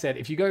 And like I said,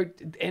 if you go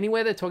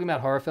anywhere they're talking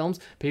about horror films,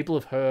 people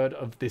have heard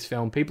of this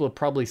film, people have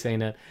probably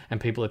seen it, and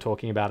people are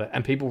talking about it,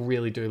 and people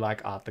really do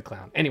like Art the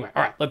Clown. Anyway,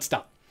 all right, let's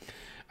start.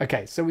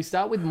 Okay, so we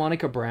start with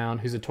Monica Brown,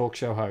 who's a talk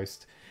show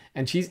host,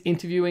 and she's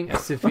interviewing a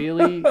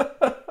severely...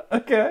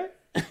 Okay.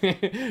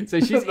 So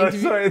she's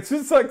interviewing... Sorry, it's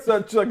just like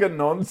such like a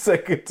non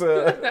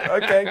sequitur.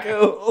 Okay,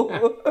 cool.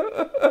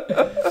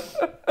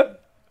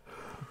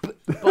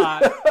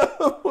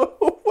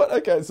 But what?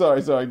 Okay,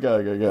 sorry,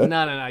 go.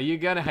 No, you're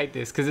gonna hate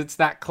this because it's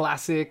that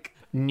classic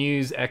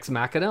news ex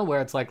machina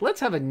where it's like, let's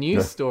have a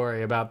news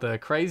story about the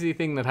crazy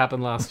thing that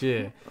happened last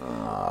year.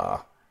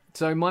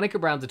 So Monica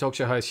Brown's a talk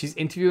show host. She's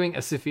interviewing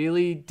a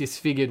severely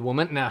disfigured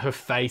woman. Now her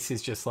face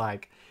is just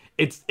like...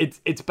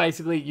 It's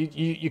basically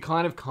you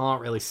kind of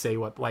can't really see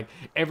what, like,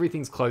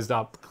 everything's closed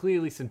up.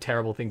 Clearly some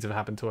terrible things have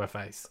happened to her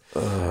face.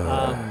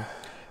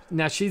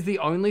 Now she's the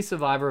only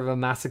survivor of a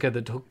massacre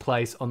that took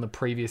place on the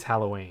previous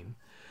Halloween.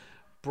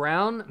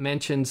 Brown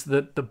mentions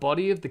that the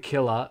body of the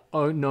killer,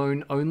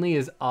 known only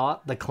as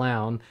Art the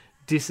Clown,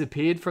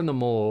 disappeared from the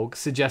morgue,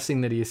 suggesting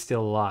that he is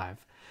still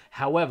alive.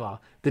 However,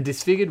 the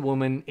disfigured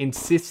woman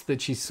insists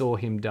that she saw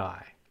him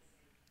die.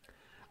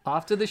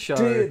 After the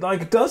show...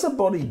 does a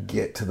body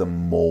get to the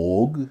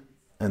morgue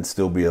and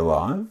still be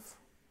alive?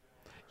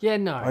 Yeah,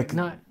 no.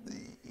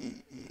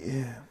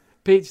 Yeah.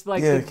 Peach,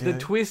 the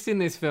twist in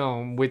this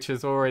film, which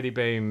has already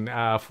been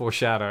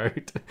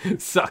foreshadowed,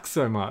 sucks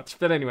so much.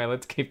 But anyway,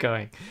 let's keep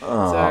going.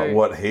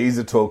 What, he's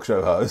a talk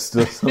show host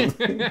or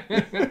something?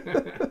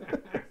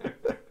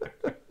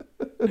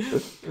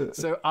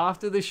 So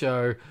after the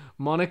show,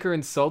 Monica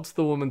insults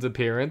the woman's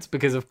appearance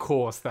because, of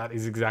course, that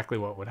is exactly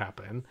what would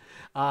happen.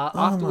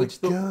 After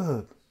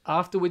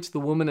which the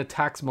woman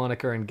attacks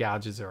Monica and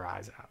gouges her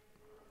eyes out.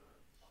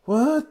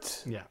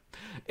 What? Yeah.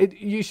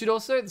 You should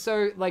also...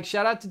 So, like,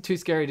 shout out to Too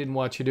Scary Didn't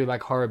Watch, who do,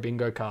 like, horror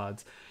bingo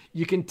cards.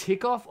 You can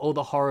tick off all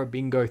the horror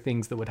bingo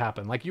things that would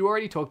happen. Like, you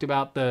already talked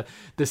about the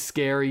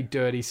scary,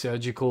 dirty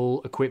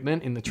surgical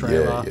equipment in the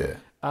trailer. Yeah.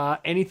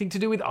 Anything to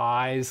do with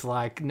eyes,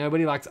 like,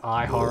 nobody likes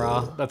eye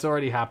horror. That's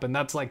already happened.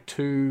 That's like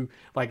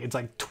it's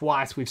like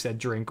twice we've said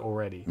drink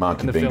already.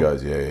 Monkey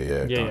bingos,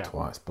 yeah.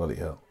 Twice, bloody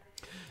hell.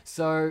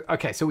 So,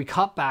 okay, so we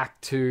cut back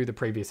to the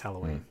previous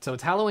Halloween. So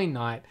it's Halloween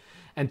night,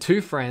 and two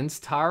friends,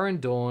 Tara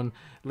and Dawn,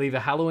 leave a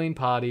Halloween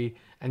party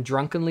and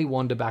drunkenly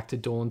wander back to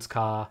Dawn's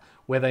car,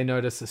 where they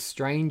notice a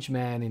strange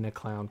man in a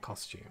clown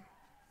costume.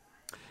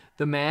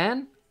 The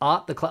man...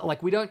 Art the Clown,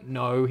 like, we don't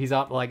know he's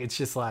Art, like, it's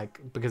just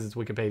like, because it's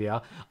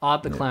Wikipedia,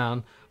 Art the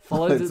Clown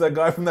follows... It's that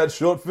guy from that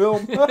short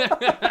film.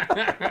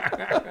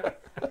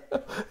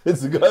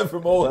 It's the guy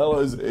from All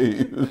Hallows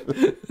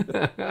Eve.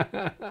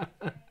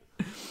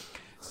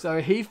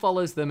 So he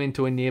follows them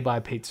into a nearby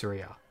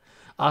pizzeria.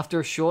 After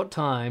a short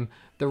time,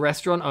 the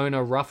restaurant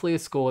owner roughly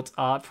escorts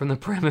Art from the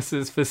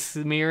premises for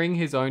smearing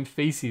his own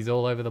feces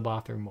all over the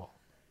bathroom wall.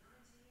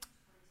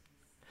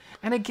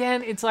 And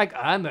again, it's like,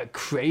 I'm a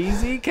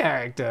crazy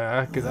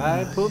character because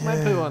I put my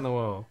poo on the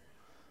wall.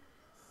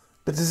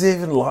 But does he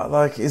even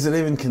is it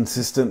even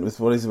consistent with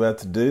what he's about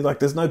to do? Like,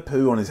 there's no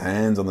poo on his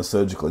hands on the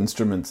surgical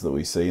instruments that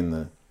we see in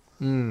the...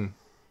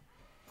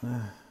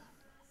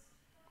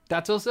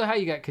 That's also how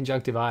you get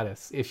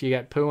conjunctivitis, if you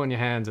get poo on your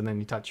hands and then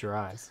you touch your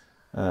eyes.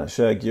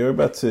 Shag, you're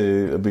about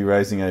to be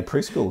raising a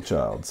preschool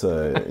child,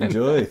 so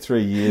enjoy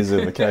 3 years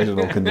of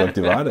occasional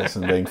conjunctivitis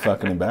and being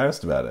fucking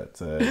embarrassed about it.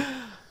 So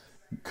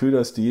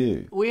kudos to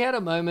you. We had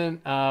a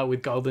moment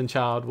with Golden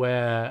Child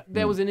where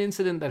there was an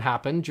incident that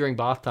happened during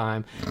bath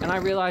time, and I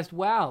realized,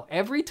 wow,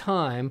 every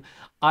time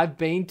I've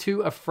been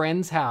to a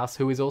friend's house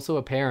who is also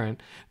a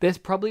parent, there's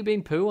probably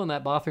been poo on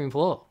that bathroom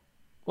floor.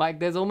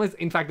 Like, I'm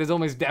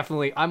almost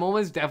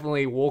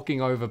definitely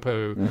walking over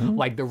poo,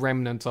 like the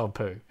remnants of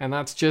poo. And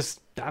that's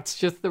just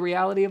the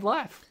reality of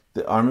life.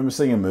 I remember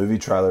seeing a movie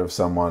trailer of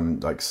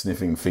someone like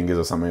sniffing fingers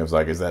or something. It was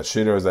like, is that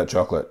shit or is that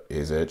chocolate?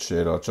 Is it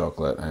shit or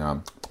chocolate? Hang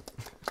on.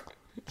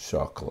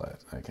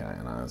 Chocolate. Okay.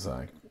 And I was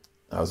like,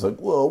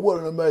 whoa, what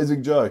an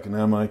amazing joke. And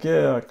I'm like,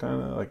 yeah, I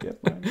kind of like it.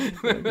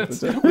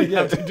 We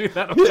have to do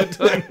that all the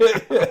time.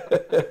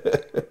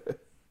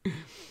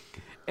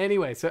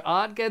 Anyway, so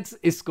Art gets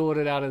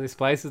escorted out of this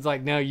place. It's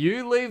like, now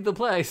you leave the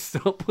place.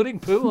 Stop putting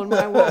poo on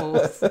my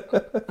walls.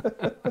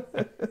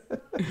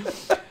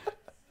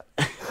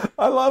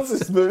 I love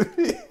this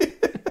movie.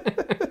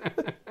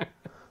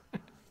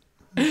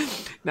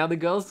 Now the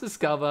girls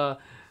discover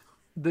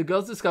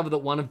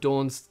that one of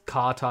Dawn's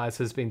car tires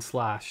has been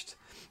slashed,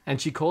 and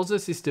she calls her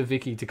sister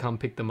Vicky to come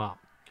pick them up.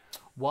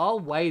 While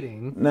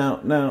waiting... No.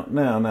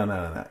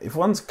 If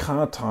one's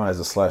car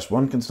tires are slashed,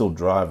 one can still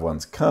drive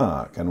one's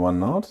car, can one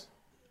not?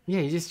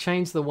 Yeah, you just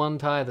change the one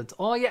tire that's...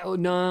 Oh, yeah,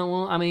 no,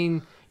 well, I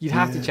mean, you'd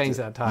have to change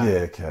that tire. Yeah,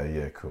 okay,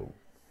 yeah, cool.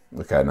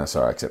 Okay, no,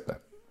 sorry, I accept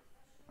that.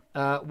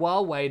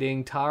 While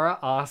waiting, Tara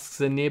asks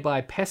a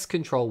nearby pest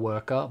control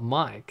worker,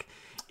 Mike,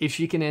 if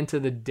she can enter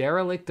the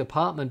derelict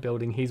apartment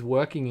building he's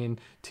working in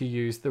to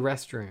use the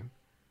restroom.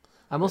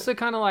 I'm also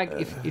kind of like,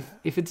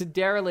 if it's a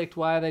derelict,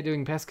 why are they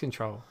doing pest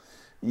control?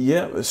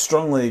 Yeah,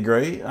 strongly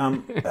agree.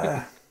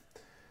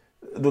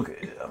 Look,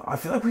 I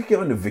feel like we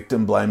go into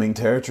victim blaming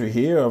territory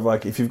here of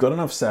like, if you've got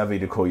enough savvy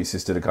to call your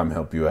sister to come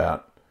help you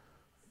out,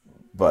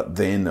 but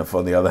then if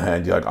on the other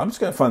hand, you're like, I'm just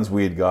going to find this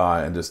weird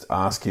guy and just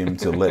ask him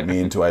to let me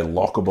into a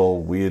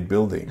lockable weird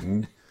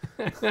building,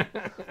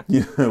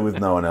 with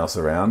no one else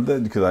around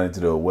because I need to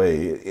do a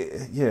wee.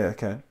 Yeah,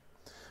 okay.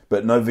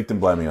 But no victim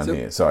blaming on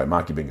here. Sorry,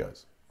 mark your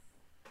bingos.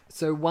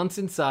 So once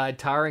inside,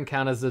 Tara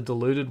encounters a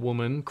deluded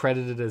woman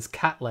credited as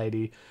Cat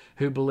Lady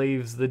who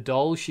believes the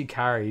doll she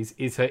carries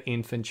is her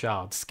infant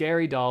child.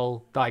 Scary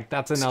doll. Like,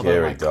 that's another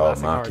scary doll.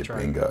 Mark your trope.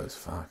 bingos.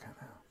 Fucking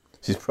hell.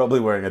 She's probably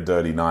wearing a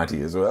dirty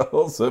 90 as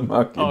well, so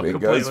mark your bingos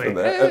completely. for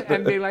that.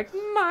 And be like,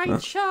 my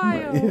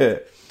child. Yeah.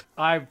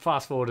 I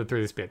fast forwarded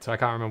through this bit, so I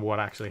can't remember what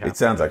actually happened. It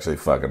sounds actually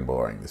fucking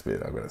boring, this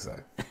bit, I've got to say.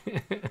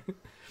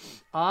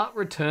 Art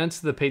returns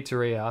to the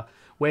pizzeria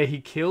where he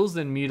kills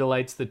and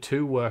mutilates the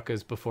two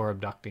workers before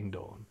abducting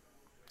Dawn.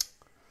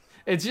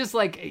 It's just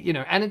like,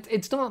 and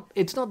it's not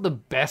the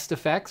best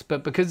effects,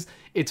 but because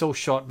it's all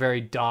shot very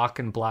dark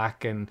and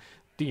black and,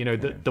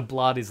 the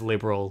blood is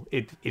liberal,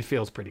 it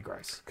feels pretty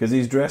gross. Because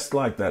he's dressed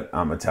like that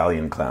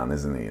Italian clown,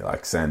 isn't he?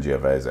 Like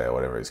Sangiovese or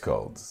whatever he's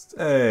called.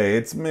 Hey,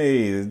 it's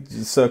me,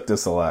 Cirque du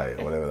Soleil,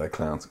 or whatever that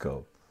clown's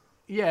called.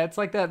 Yeah, it's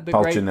like the great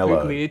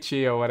Pulcinello.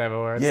 Bugliacci or whatever,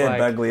 where it's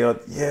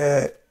Bagliotto,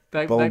 yeah.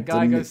 That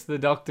guy goes to the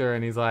doctor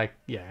and he's like,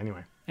 yeah,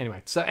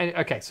 anyway.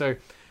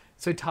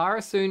 So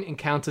Tara soon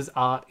encounters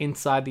Art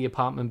inside the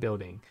apartment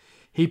building.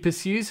 He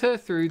pursues her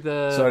through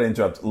the... Sorry to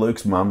interrupt.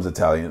 Luke's mum's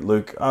Italian.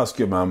 Luke, ask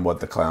your mum what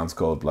the clown's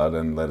called, blood,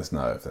 and let us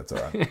know if that's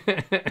all right.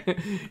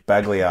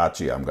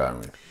 Bagliacci, I'm going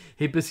with.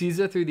 He pursues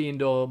her through the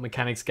indoor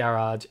mechanic's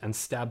garage and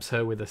stabs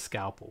her with a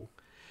scalpel.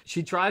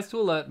 She tries to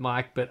alert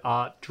Mike, but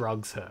Art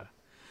drugs her.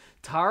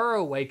 Tara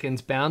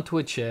awakens bound to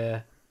a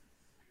chair,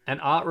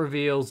 and Art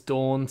reveals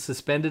Dawn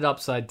suspended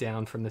upside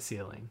down from the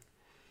ceiling.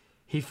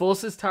 He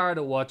forces Tara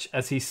to watch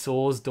as he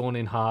saws Dawn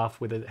in half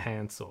with a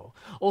handsaw.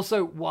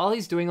 Also, while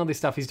he's doing all this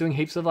stuff, he's doing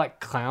heaps of like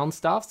clown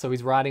stuff. So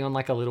he's riding on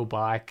like a little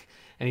bike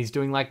and he's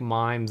doing like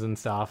mimes and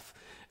stuff.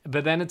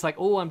 But then it's like,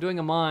 oh, I'm doing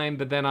a mime,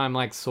 but then I'm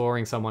like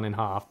sawing someone in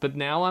half. But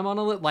now I'm on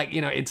a little,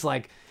 it's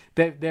like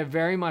they're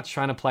very much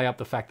trying to play up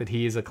the fact that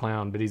he is a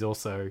clown, but he's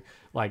also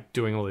like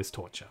doing all this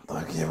torture.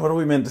 Like, yeah, what are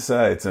we meant to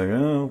say? It's like,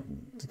 oh,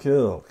 to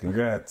kill.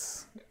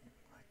 Congrats.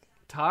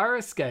 Tara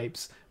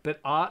escapes, but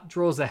Art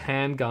draws a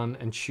handgun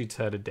and shoots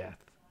her to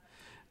death.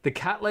 The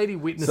cat lady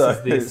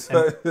witnesses this.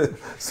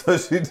 So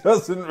she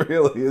doesn't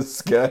really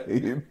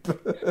escape.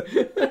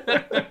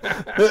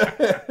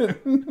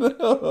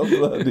 Oh,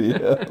 bloody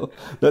hell.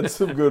 That's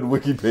some good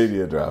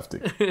Wikipedia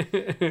drafting.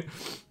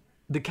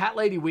 The cat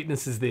lady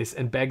witnesses this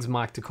and begs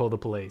Mike to call the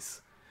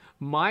police.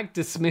 Mike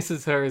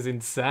dismisses her as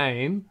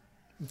insane.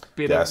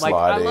 Gaslighting,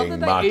 I love that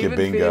mark your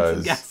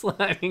bingos.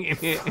 Gaslighting in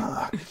here.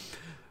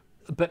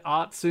 But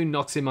Art soon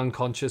knocks him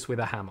unconscious with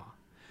a hammer.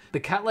 The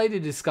cat lady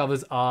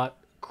discovers Art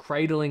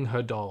cradling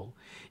her doll.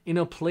 In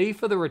a plea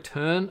for the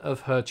return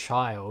of her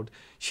child,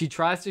 she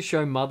tries to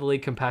show motherly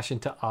compassion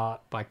to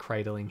Art by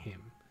cradling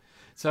him.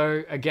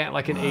 So again,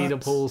 like an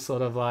Oedipal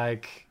sort of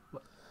like...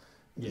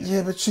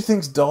 Yeah, but she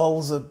thinks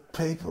dolls are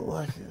people.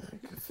 Like,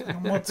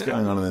 what's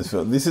going on in this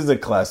film? This is a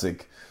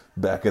classic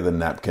back of the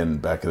napkin,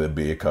 back of the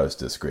beer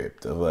coaster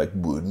script of like,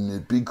 wouldn't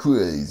it be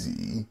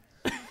crazy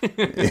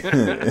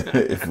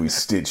If we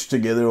stitch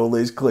together all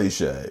these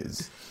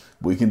cliches,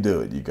 we can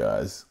do it, you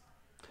guys.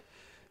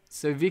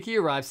 So Vicky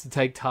arrives to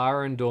take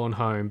Tara and Dawn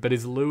home, but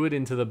is lured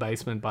into the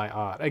basement by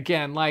Art.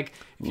 Again, like,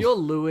 if you're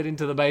lured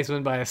into the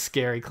basement by a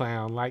scary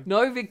clown, like,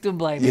 no victim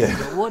blaming. Yeah.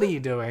 But what are you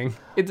doing?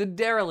 It's a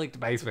derelict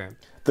basement.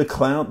 The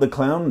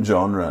clown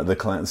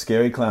genre,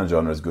 scary clown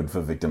genre is good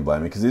for victim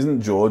blaming, because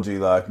isn't Georgie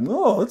like,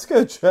 oh, let's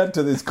go chat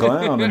to this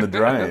clown in the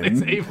drain?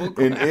 This evil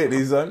clown. In it,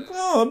 he's like,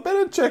 oh, I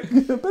better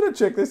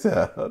check this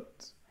out.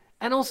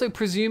 And also,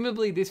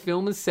 presumably, this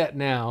film is set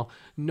now.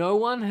 No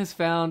one has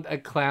found a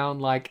clown,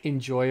 like,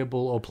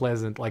 enjoyable or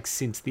pleasant, like,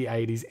 since the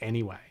 80s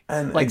anyway.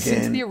 And like, since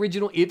again- the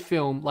original It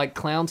film, like,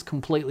 clowns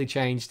completely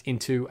changed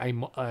into a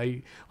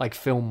like,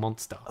 film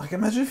monster. Like,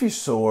 imagine if you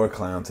saw a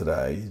clown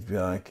today, you'd be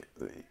like,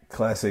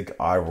 classic,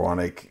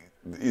 ironic,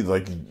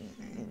 like,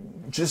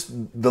 just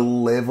the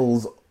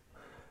levels,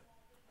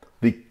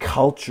 the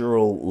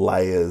cultural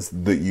layers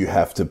that you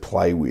have to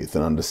play with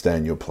and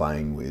understand you're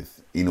playing with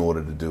in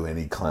order to do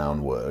any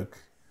clown work.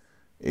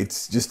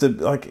 It's just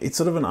it's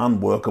sort of an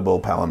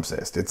unworkable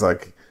palimpsest. It's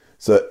like,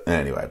 so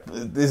anyway,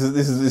 this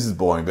is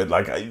boring, but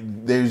like,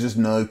 there's just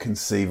no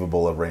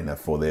conceivable arena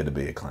for there to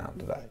be a clown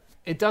today.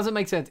 It doesn't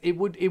make sense. It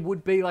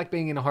would be like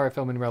being in a horror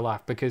film in real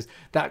life, because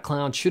that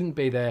clown shouldn't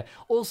be there.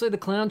 Also, the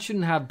clown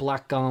shouldn't have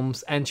black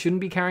gums and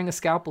shouldn't be carrying a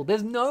scalpel.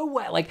 There's no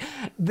way. Like,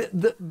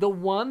 the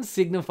one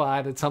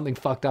signifier that something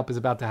fucked up is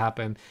about to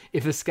happen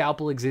if a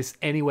scalpel exists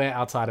anywhere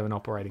outside of an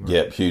operating room.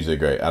 Yep, hugely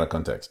agree. Out of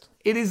context.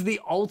 It is the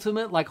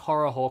ultimate, like,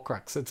 horror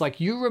horcrux. It's like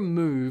you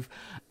remove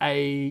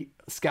a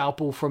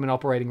scalpel from an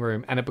operating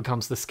room and it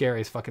becomes the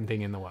scariest fucking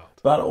thing in the world.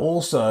 But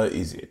also,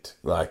 is it?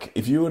 Like,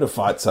 if you were to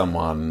fight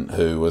someone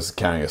who was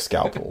carrying a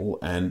scalpel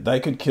and they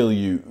could kill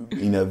you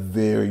in a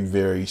very,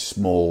 very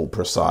small,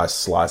 precise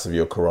slice of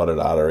your carotid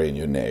artery in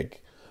your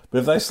neck, but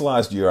if they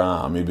sliced your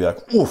arm, you'd be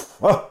like, oof,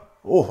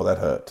 oh, that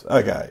hurt.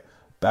 Okay,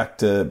 back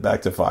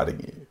to fighting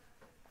you.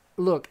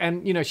 Look,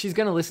 and, you know, she's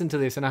going to listen to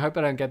this, and I hope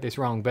I don't get this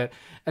wrong, but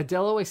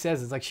Adele always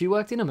says, it's like, she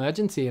worked in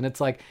emergency, and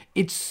it's like,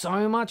 it's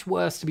so much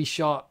worse to be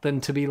shot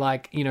than to be,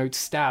 like, you know,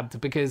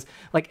 stabbed, because,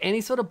 like, any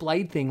sort of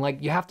blade thing,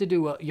 like, you have to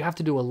do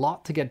a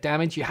lot to get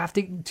damage. You have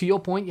to your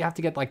point, you have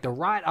to get, like, the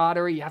right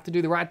artery, you have to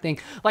do the right thing.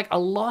 Like, a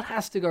lot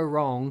has to go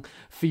wrong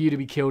for you to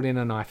be killed in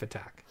a knife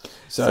attack.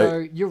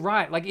 So you're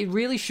right. Like, it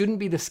really shouldn't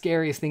be the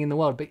scariest thing in the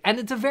world. And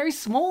it's a very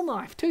small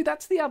knife, too.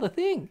 That's the other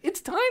thing.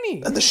 It's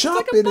tiny. And the It's sharp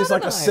like bit is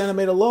like butter a knife.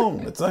 centimetre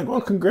long. It's like,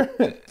 well,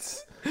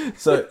 congrats.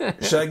 So,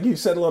 Shag, you've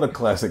said a lot of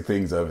classic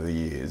things over the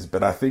years,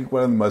 but I think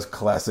one of the most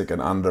classic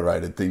and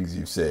underrated things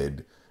you've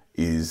said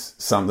is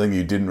something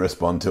you didn't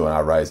respond to, and I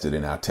raised it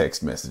in our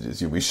text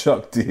messages. You'll be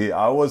shocked to hear.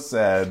 I was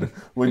sad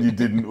when you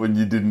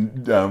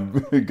didn't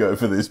go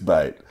for this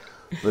bait.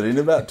 But in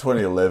about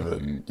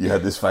 2011, you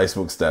had this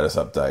Facebook status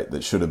update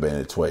that should have been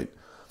a tweet.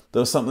 There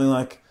was something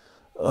like,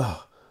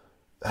 oh,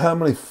 how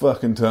many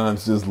fucking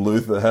times does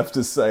Luther have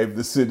to save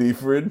the city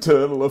for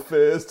internal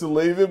affairs to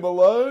leave him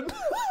alone?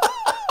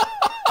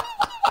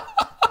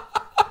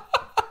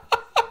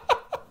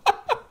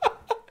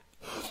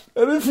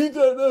 And if you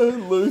don't know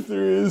who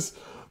Luther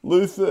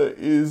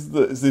is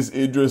this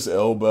Idris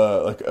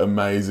Elba, like,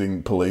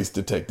 amazing police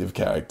detective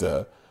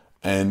character.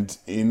 And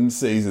in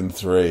season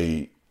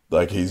 3,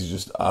 like, he's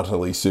just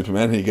utterly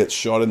Superman. He gets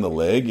shot in the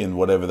leg, in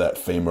whatever that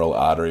femoral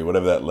artery,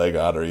 whatever that leg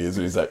artery is,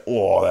 and he's like,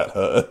 oh, that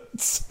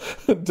hurts.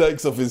 And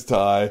takes off his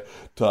tie,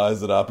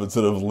 ties it up, and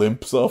sort of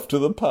limps off to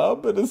the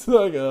pub. And it's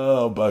like,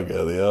 oh,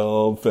 bugger, the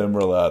old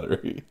femoral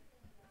artery.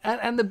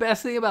 And the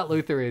best thing about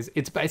Luther is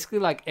it's basically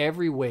like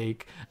every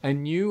week a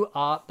new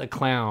Art the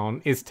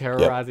Clown is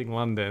terrorizing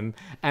London,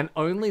 and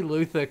only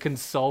Luther can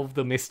solve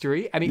the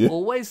mystery, and he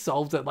always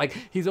solves it. Like,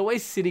 he's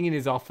always sitting in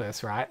his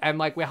office, right? And,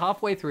 like, we're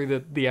halfway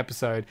through the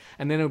episode,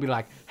 and then he'll be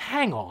like,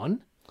 hang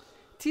on,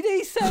 did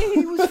he say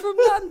he was from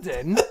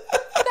London?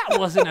 That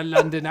wasn't a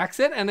London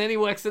accent. And then he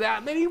works it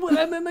out, and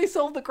then they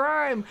solve the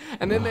crime.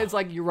 And then there's,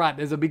 like, you're right,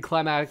 there's a big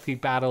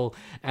climactic battle,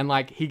 and,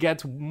 like, he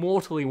gets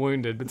mortally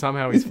wounded, but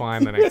somehow he's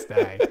fine the next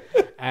day.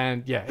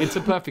 And yeah, it's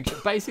a perfect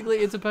show. Basically,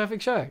 it's a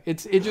perfect show.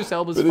 It's Idris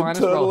Elba's But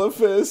finest internal role.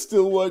 affairs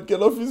still won't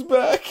get off his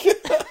back.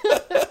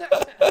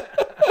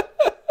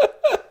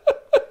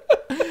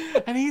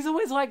 And he's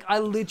always like, I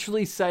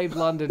literally saved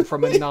London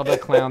from another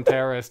clown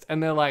terrorist.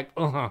 And they're like,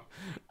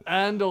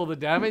 and all the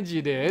damage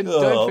you did.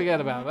 Don't forget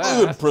about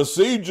that.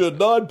 Procedure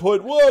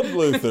 9.1,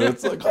 Luther.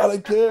 It's like, I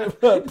don't care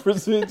about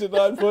Procedure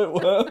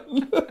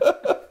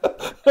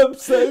 9.1. I'm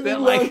saving They're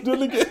like-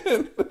 London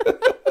again.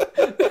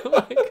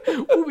 Like,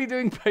 we'll be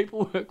doing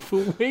paperwork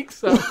for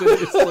weeks after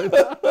this,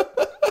 Luther.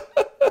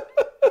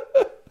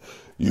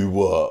 You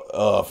what?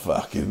 Oh,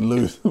 fucking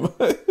Luther.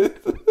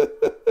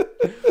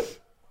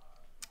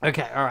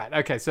 Okay, all right.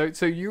 Okay, so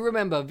you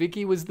remember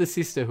Vicky was the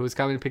sister who was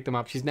coming to pick them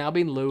up. She's now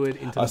been lured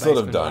into the I sort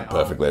of basement don't by Art.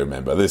 perfectly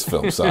remember. This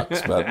film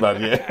sucks,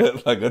 but yeah,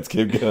 like, let's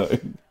keep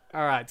going.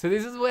 All right, so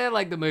this is where,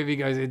 like, the movie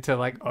goes into,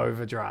 like,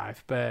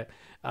 overdrive. But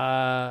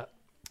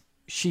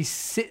she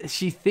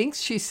thinks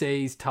she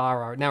sees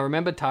Tara. Now,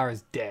 remember,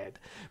 Tara's dead.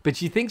 But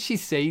she thinks she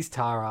sees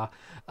Tara,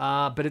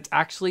 but it's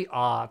actually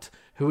Art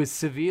who has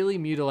severely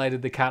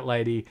mutilated the cat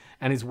lady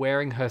and is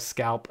wearing her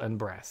scalp and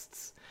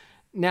breasts.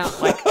 Now,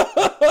 like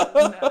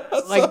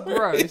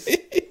gross,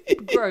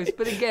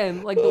 but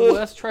again, like the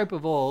worst trope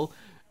of all,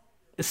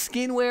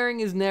 skin wearing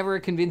is never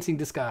a convincing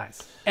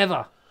disguise,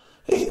 ever.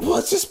 Well,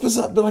 it's just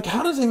bizarre. But like,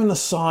 how does even the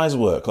size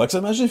work? Like, so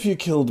imagine if you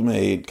killed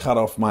me, cut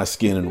off my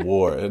skin, and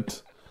wore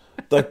it.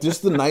 Like,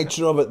 just the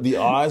nature of it, the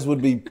eyes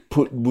would be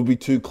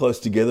too close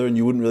together, and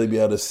you wouldn't really be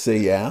able to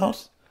see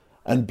out,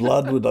 and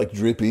blood would like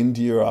drip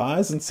into your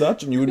eyes and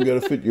such, and you wouldn't be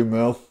able to fit your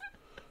mouth.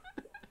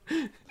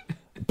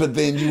 But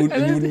then you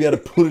wouldn't be able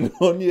to put it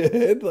on your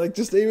head. Like,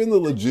 just even the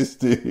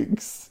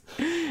logistics.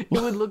 It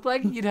would look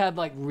like you'd had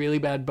like really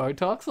bad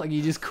Botox, like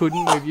you just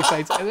couldn't move your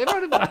face. And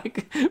everyone would be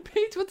like,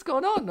 Pete, what's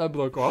going on? And I'd be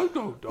like, I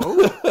don't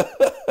know.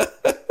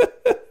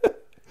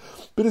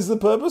 But is the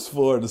purpose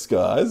for a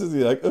disguise? Is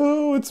he like,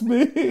 oh, it's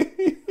me?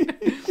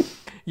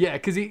 Yeah,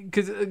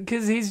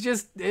 because he's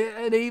just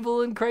an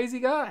evil and crazy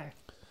guy.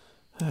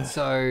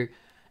 So,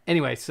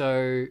 anyway,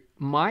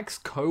 Mike's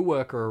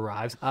co-worker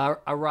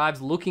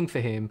arrives looking for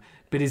him,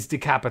 but is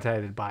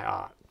decapitated by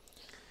Art.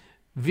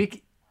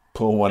 Vicky...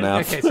 Pour one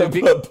out. Okay,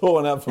 pour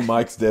one out for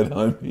Mike's dead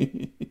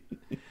homie.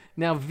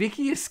 Now,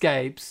 Vicky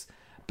escapes,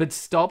 but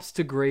stops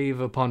to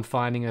grieve upon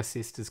finding her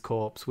sister's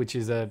corpse, which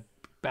is a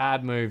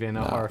bad move in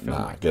a horror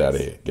film. Like get out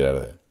of here. Get out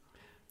of there.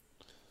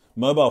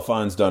 Mobile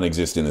phones don't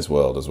exist in this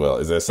world as well.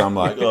 Is there some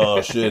like,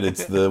 oh shit,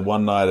 it's the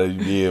one night a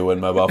year when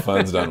mobile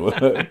phones don't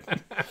work?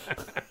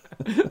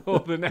 All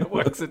the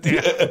networks are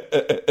down.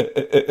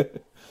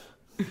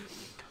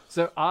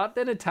 So Art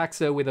then attacks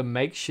her with a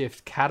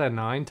makeshift cat o'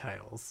 nine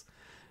tails.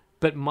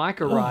 But Mike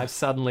arrives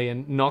suddenly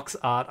and knocks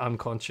Art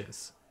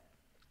unconscious.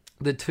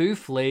 The two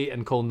flee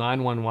and call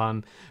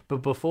 911, but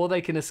before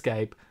they can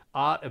escape,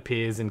 Art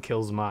appears and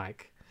kills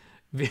Mike.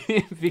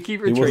 Vicky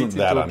retreats he wasn't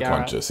that into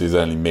unconscious. He's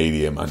only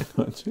medium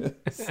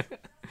unconscious.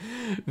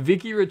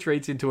 Vicky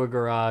retreats into a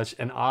garage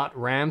and Art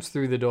rams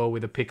through the door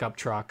with a pickup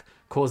truck,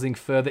 causing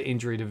further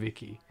injury to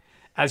Vicky.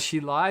 As she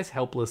lies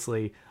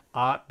helplessly,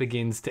 Art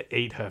begins to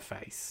eat her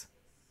face.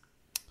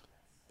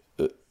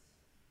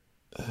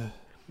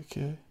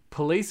 Okay.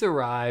 Police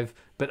arrive,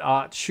 but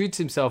Art shoots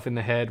himself in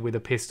the head with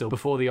a pistol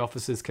before the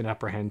officers can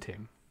apprehend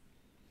him.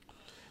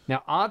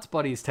 Now, Art's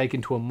body is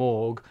taken to a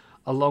morgue,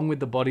 along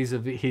with the bodies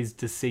of his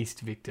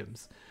deceased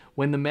victims.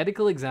 When the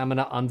medical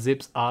examiner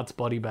unzips Art's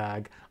body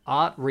bag,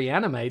 Art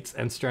reanimates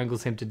and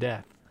strangles him to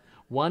death.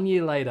 1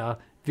 year later,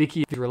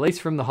 Vicky is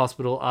released from the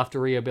hospital after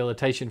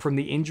rehabilitation from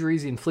the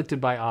injuries inflicted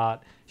by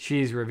Art.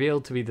 She is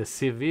revealed to be the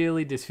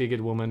severely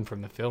disfigured woman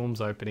from the film's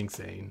opening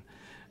scene.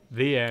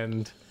 The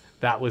end.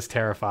 That was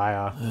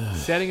Terrifier.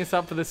 Setting us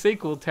up for the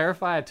sequel,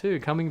 Terrifier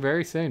 2, coming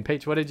very soon.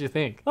 Peach, what did you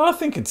think? I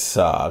think it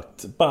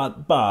sucked,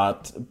 but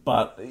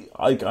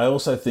I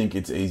also think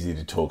it's easy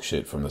to talk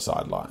shit from the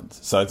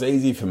sidelines. So it's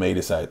easy for me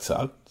to say it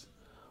sucked.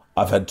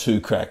 I've had 2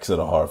 cracks at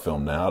a horror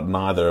film now,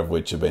 neither of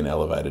which have been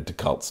elevated to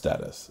cult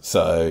status.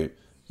 So,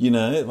 you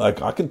know,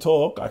 like, I can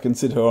talk, I can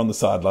sit here on the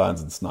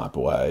sidelines and snipe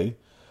away.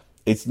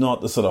 It's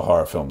not the sort of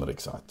horror film that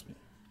excites me.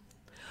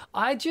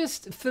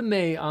 For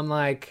me, I'm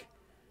like...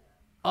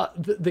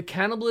 the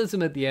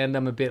cannibalism at the end,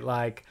 I'm a bit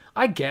like,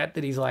 I get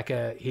that he's like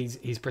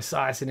he's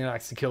precise and he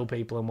likes to kill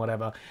people and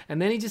whatever,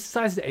 and then he just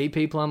decides to eat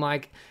people. I'm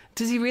like,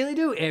 does he really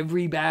do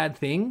every bad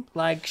thing?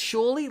 Like,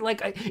 surely,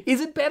 like,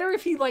 is it better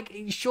if he, like,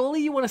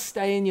 surely you want to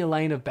stay in your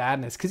lane of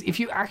badness? Because if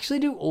you actually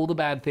do all the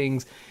bad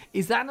things,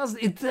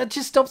 that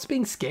just stops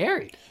being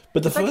scary.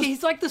 But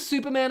he's like the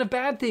Superman of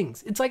bad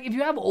things. It's like, if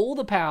you have all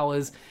the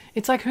powers,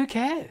 it's like, who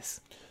cares?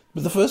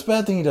 But the first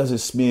bad thing he does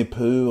is smear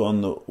poo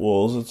on the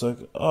walls. It's like,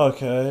 oh,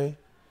 okay.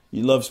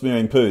 You love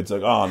smearing poo. It's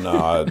like, oh,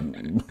 no,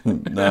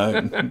 no.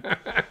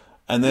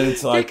 And then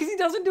it's like... Yeah, because he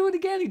doesn't do it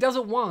again. He does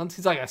it once.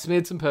 He's like, I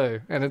smeared some poo.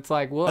 And it's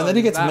like, well... And then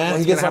he gets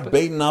like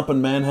beaten up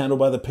and manhandled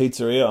by the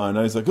pizzeria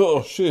owner. He's like,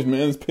 oh, shit,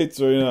 man, this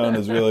pizzeria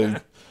owner's really,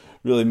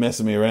 really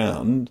messing me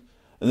around.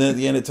 And then at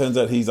the end, it turns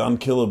out he's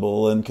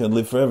unkillable and can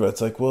live forever.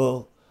 It's like,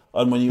 well...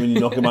 And when you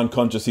knock him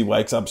unconscious, he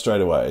wakes up straight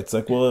away. It's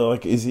like, well,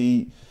 like, is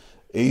he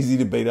easy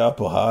to beat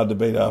up or hard to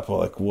beat up? Or,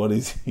 like, what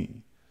is he?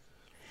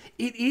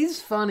 It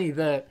is funny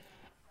that...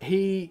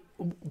 he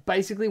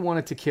basically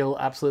wanted to kill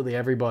absolutely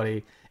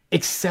everybody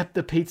except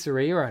the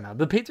pizzeria owner.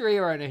 The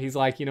pizzeria owner, he's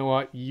like, you know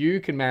what? You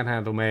can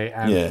manhandle me.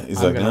 And yeah,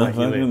 he's like, no,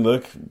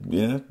 look,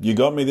 yeah, you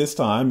got me this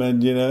time.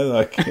 And, you know,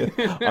 like,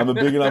 I'm a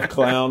big enough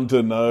clown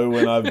to know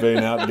when I've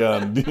been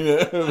outgunned. You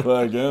know,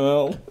 like,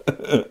 well.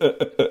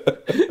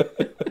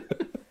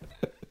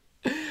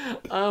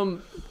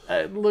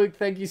 Luke,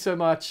 thank you so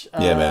much.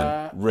 Yeah,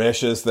 man.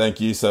 Reshes,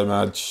 thank you so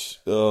much.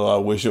 Oh, I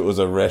wish it was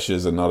a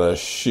Reshes and not a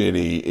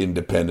shitty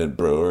independent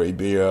brewery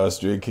beer I was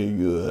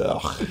drinking.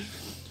 Ugh.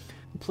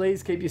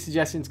 Please keep your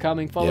suggestions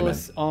coming. Follow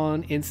us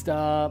on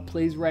Insta.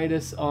 Please rate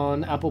us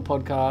on Apple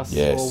Podcasts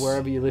or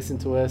wherever you listen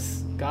to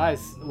us.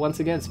 Guys, once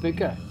again,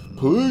 Spooko.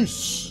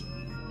 Peace.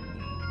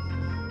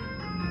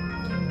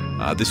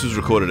 This was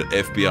recorded at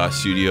FBI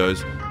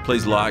Studios.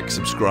 Please like,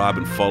 subscribe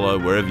and follow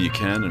wherever you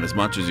can and as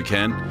much as you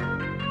can.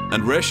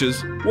 And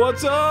Reshes,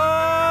 what's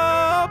up?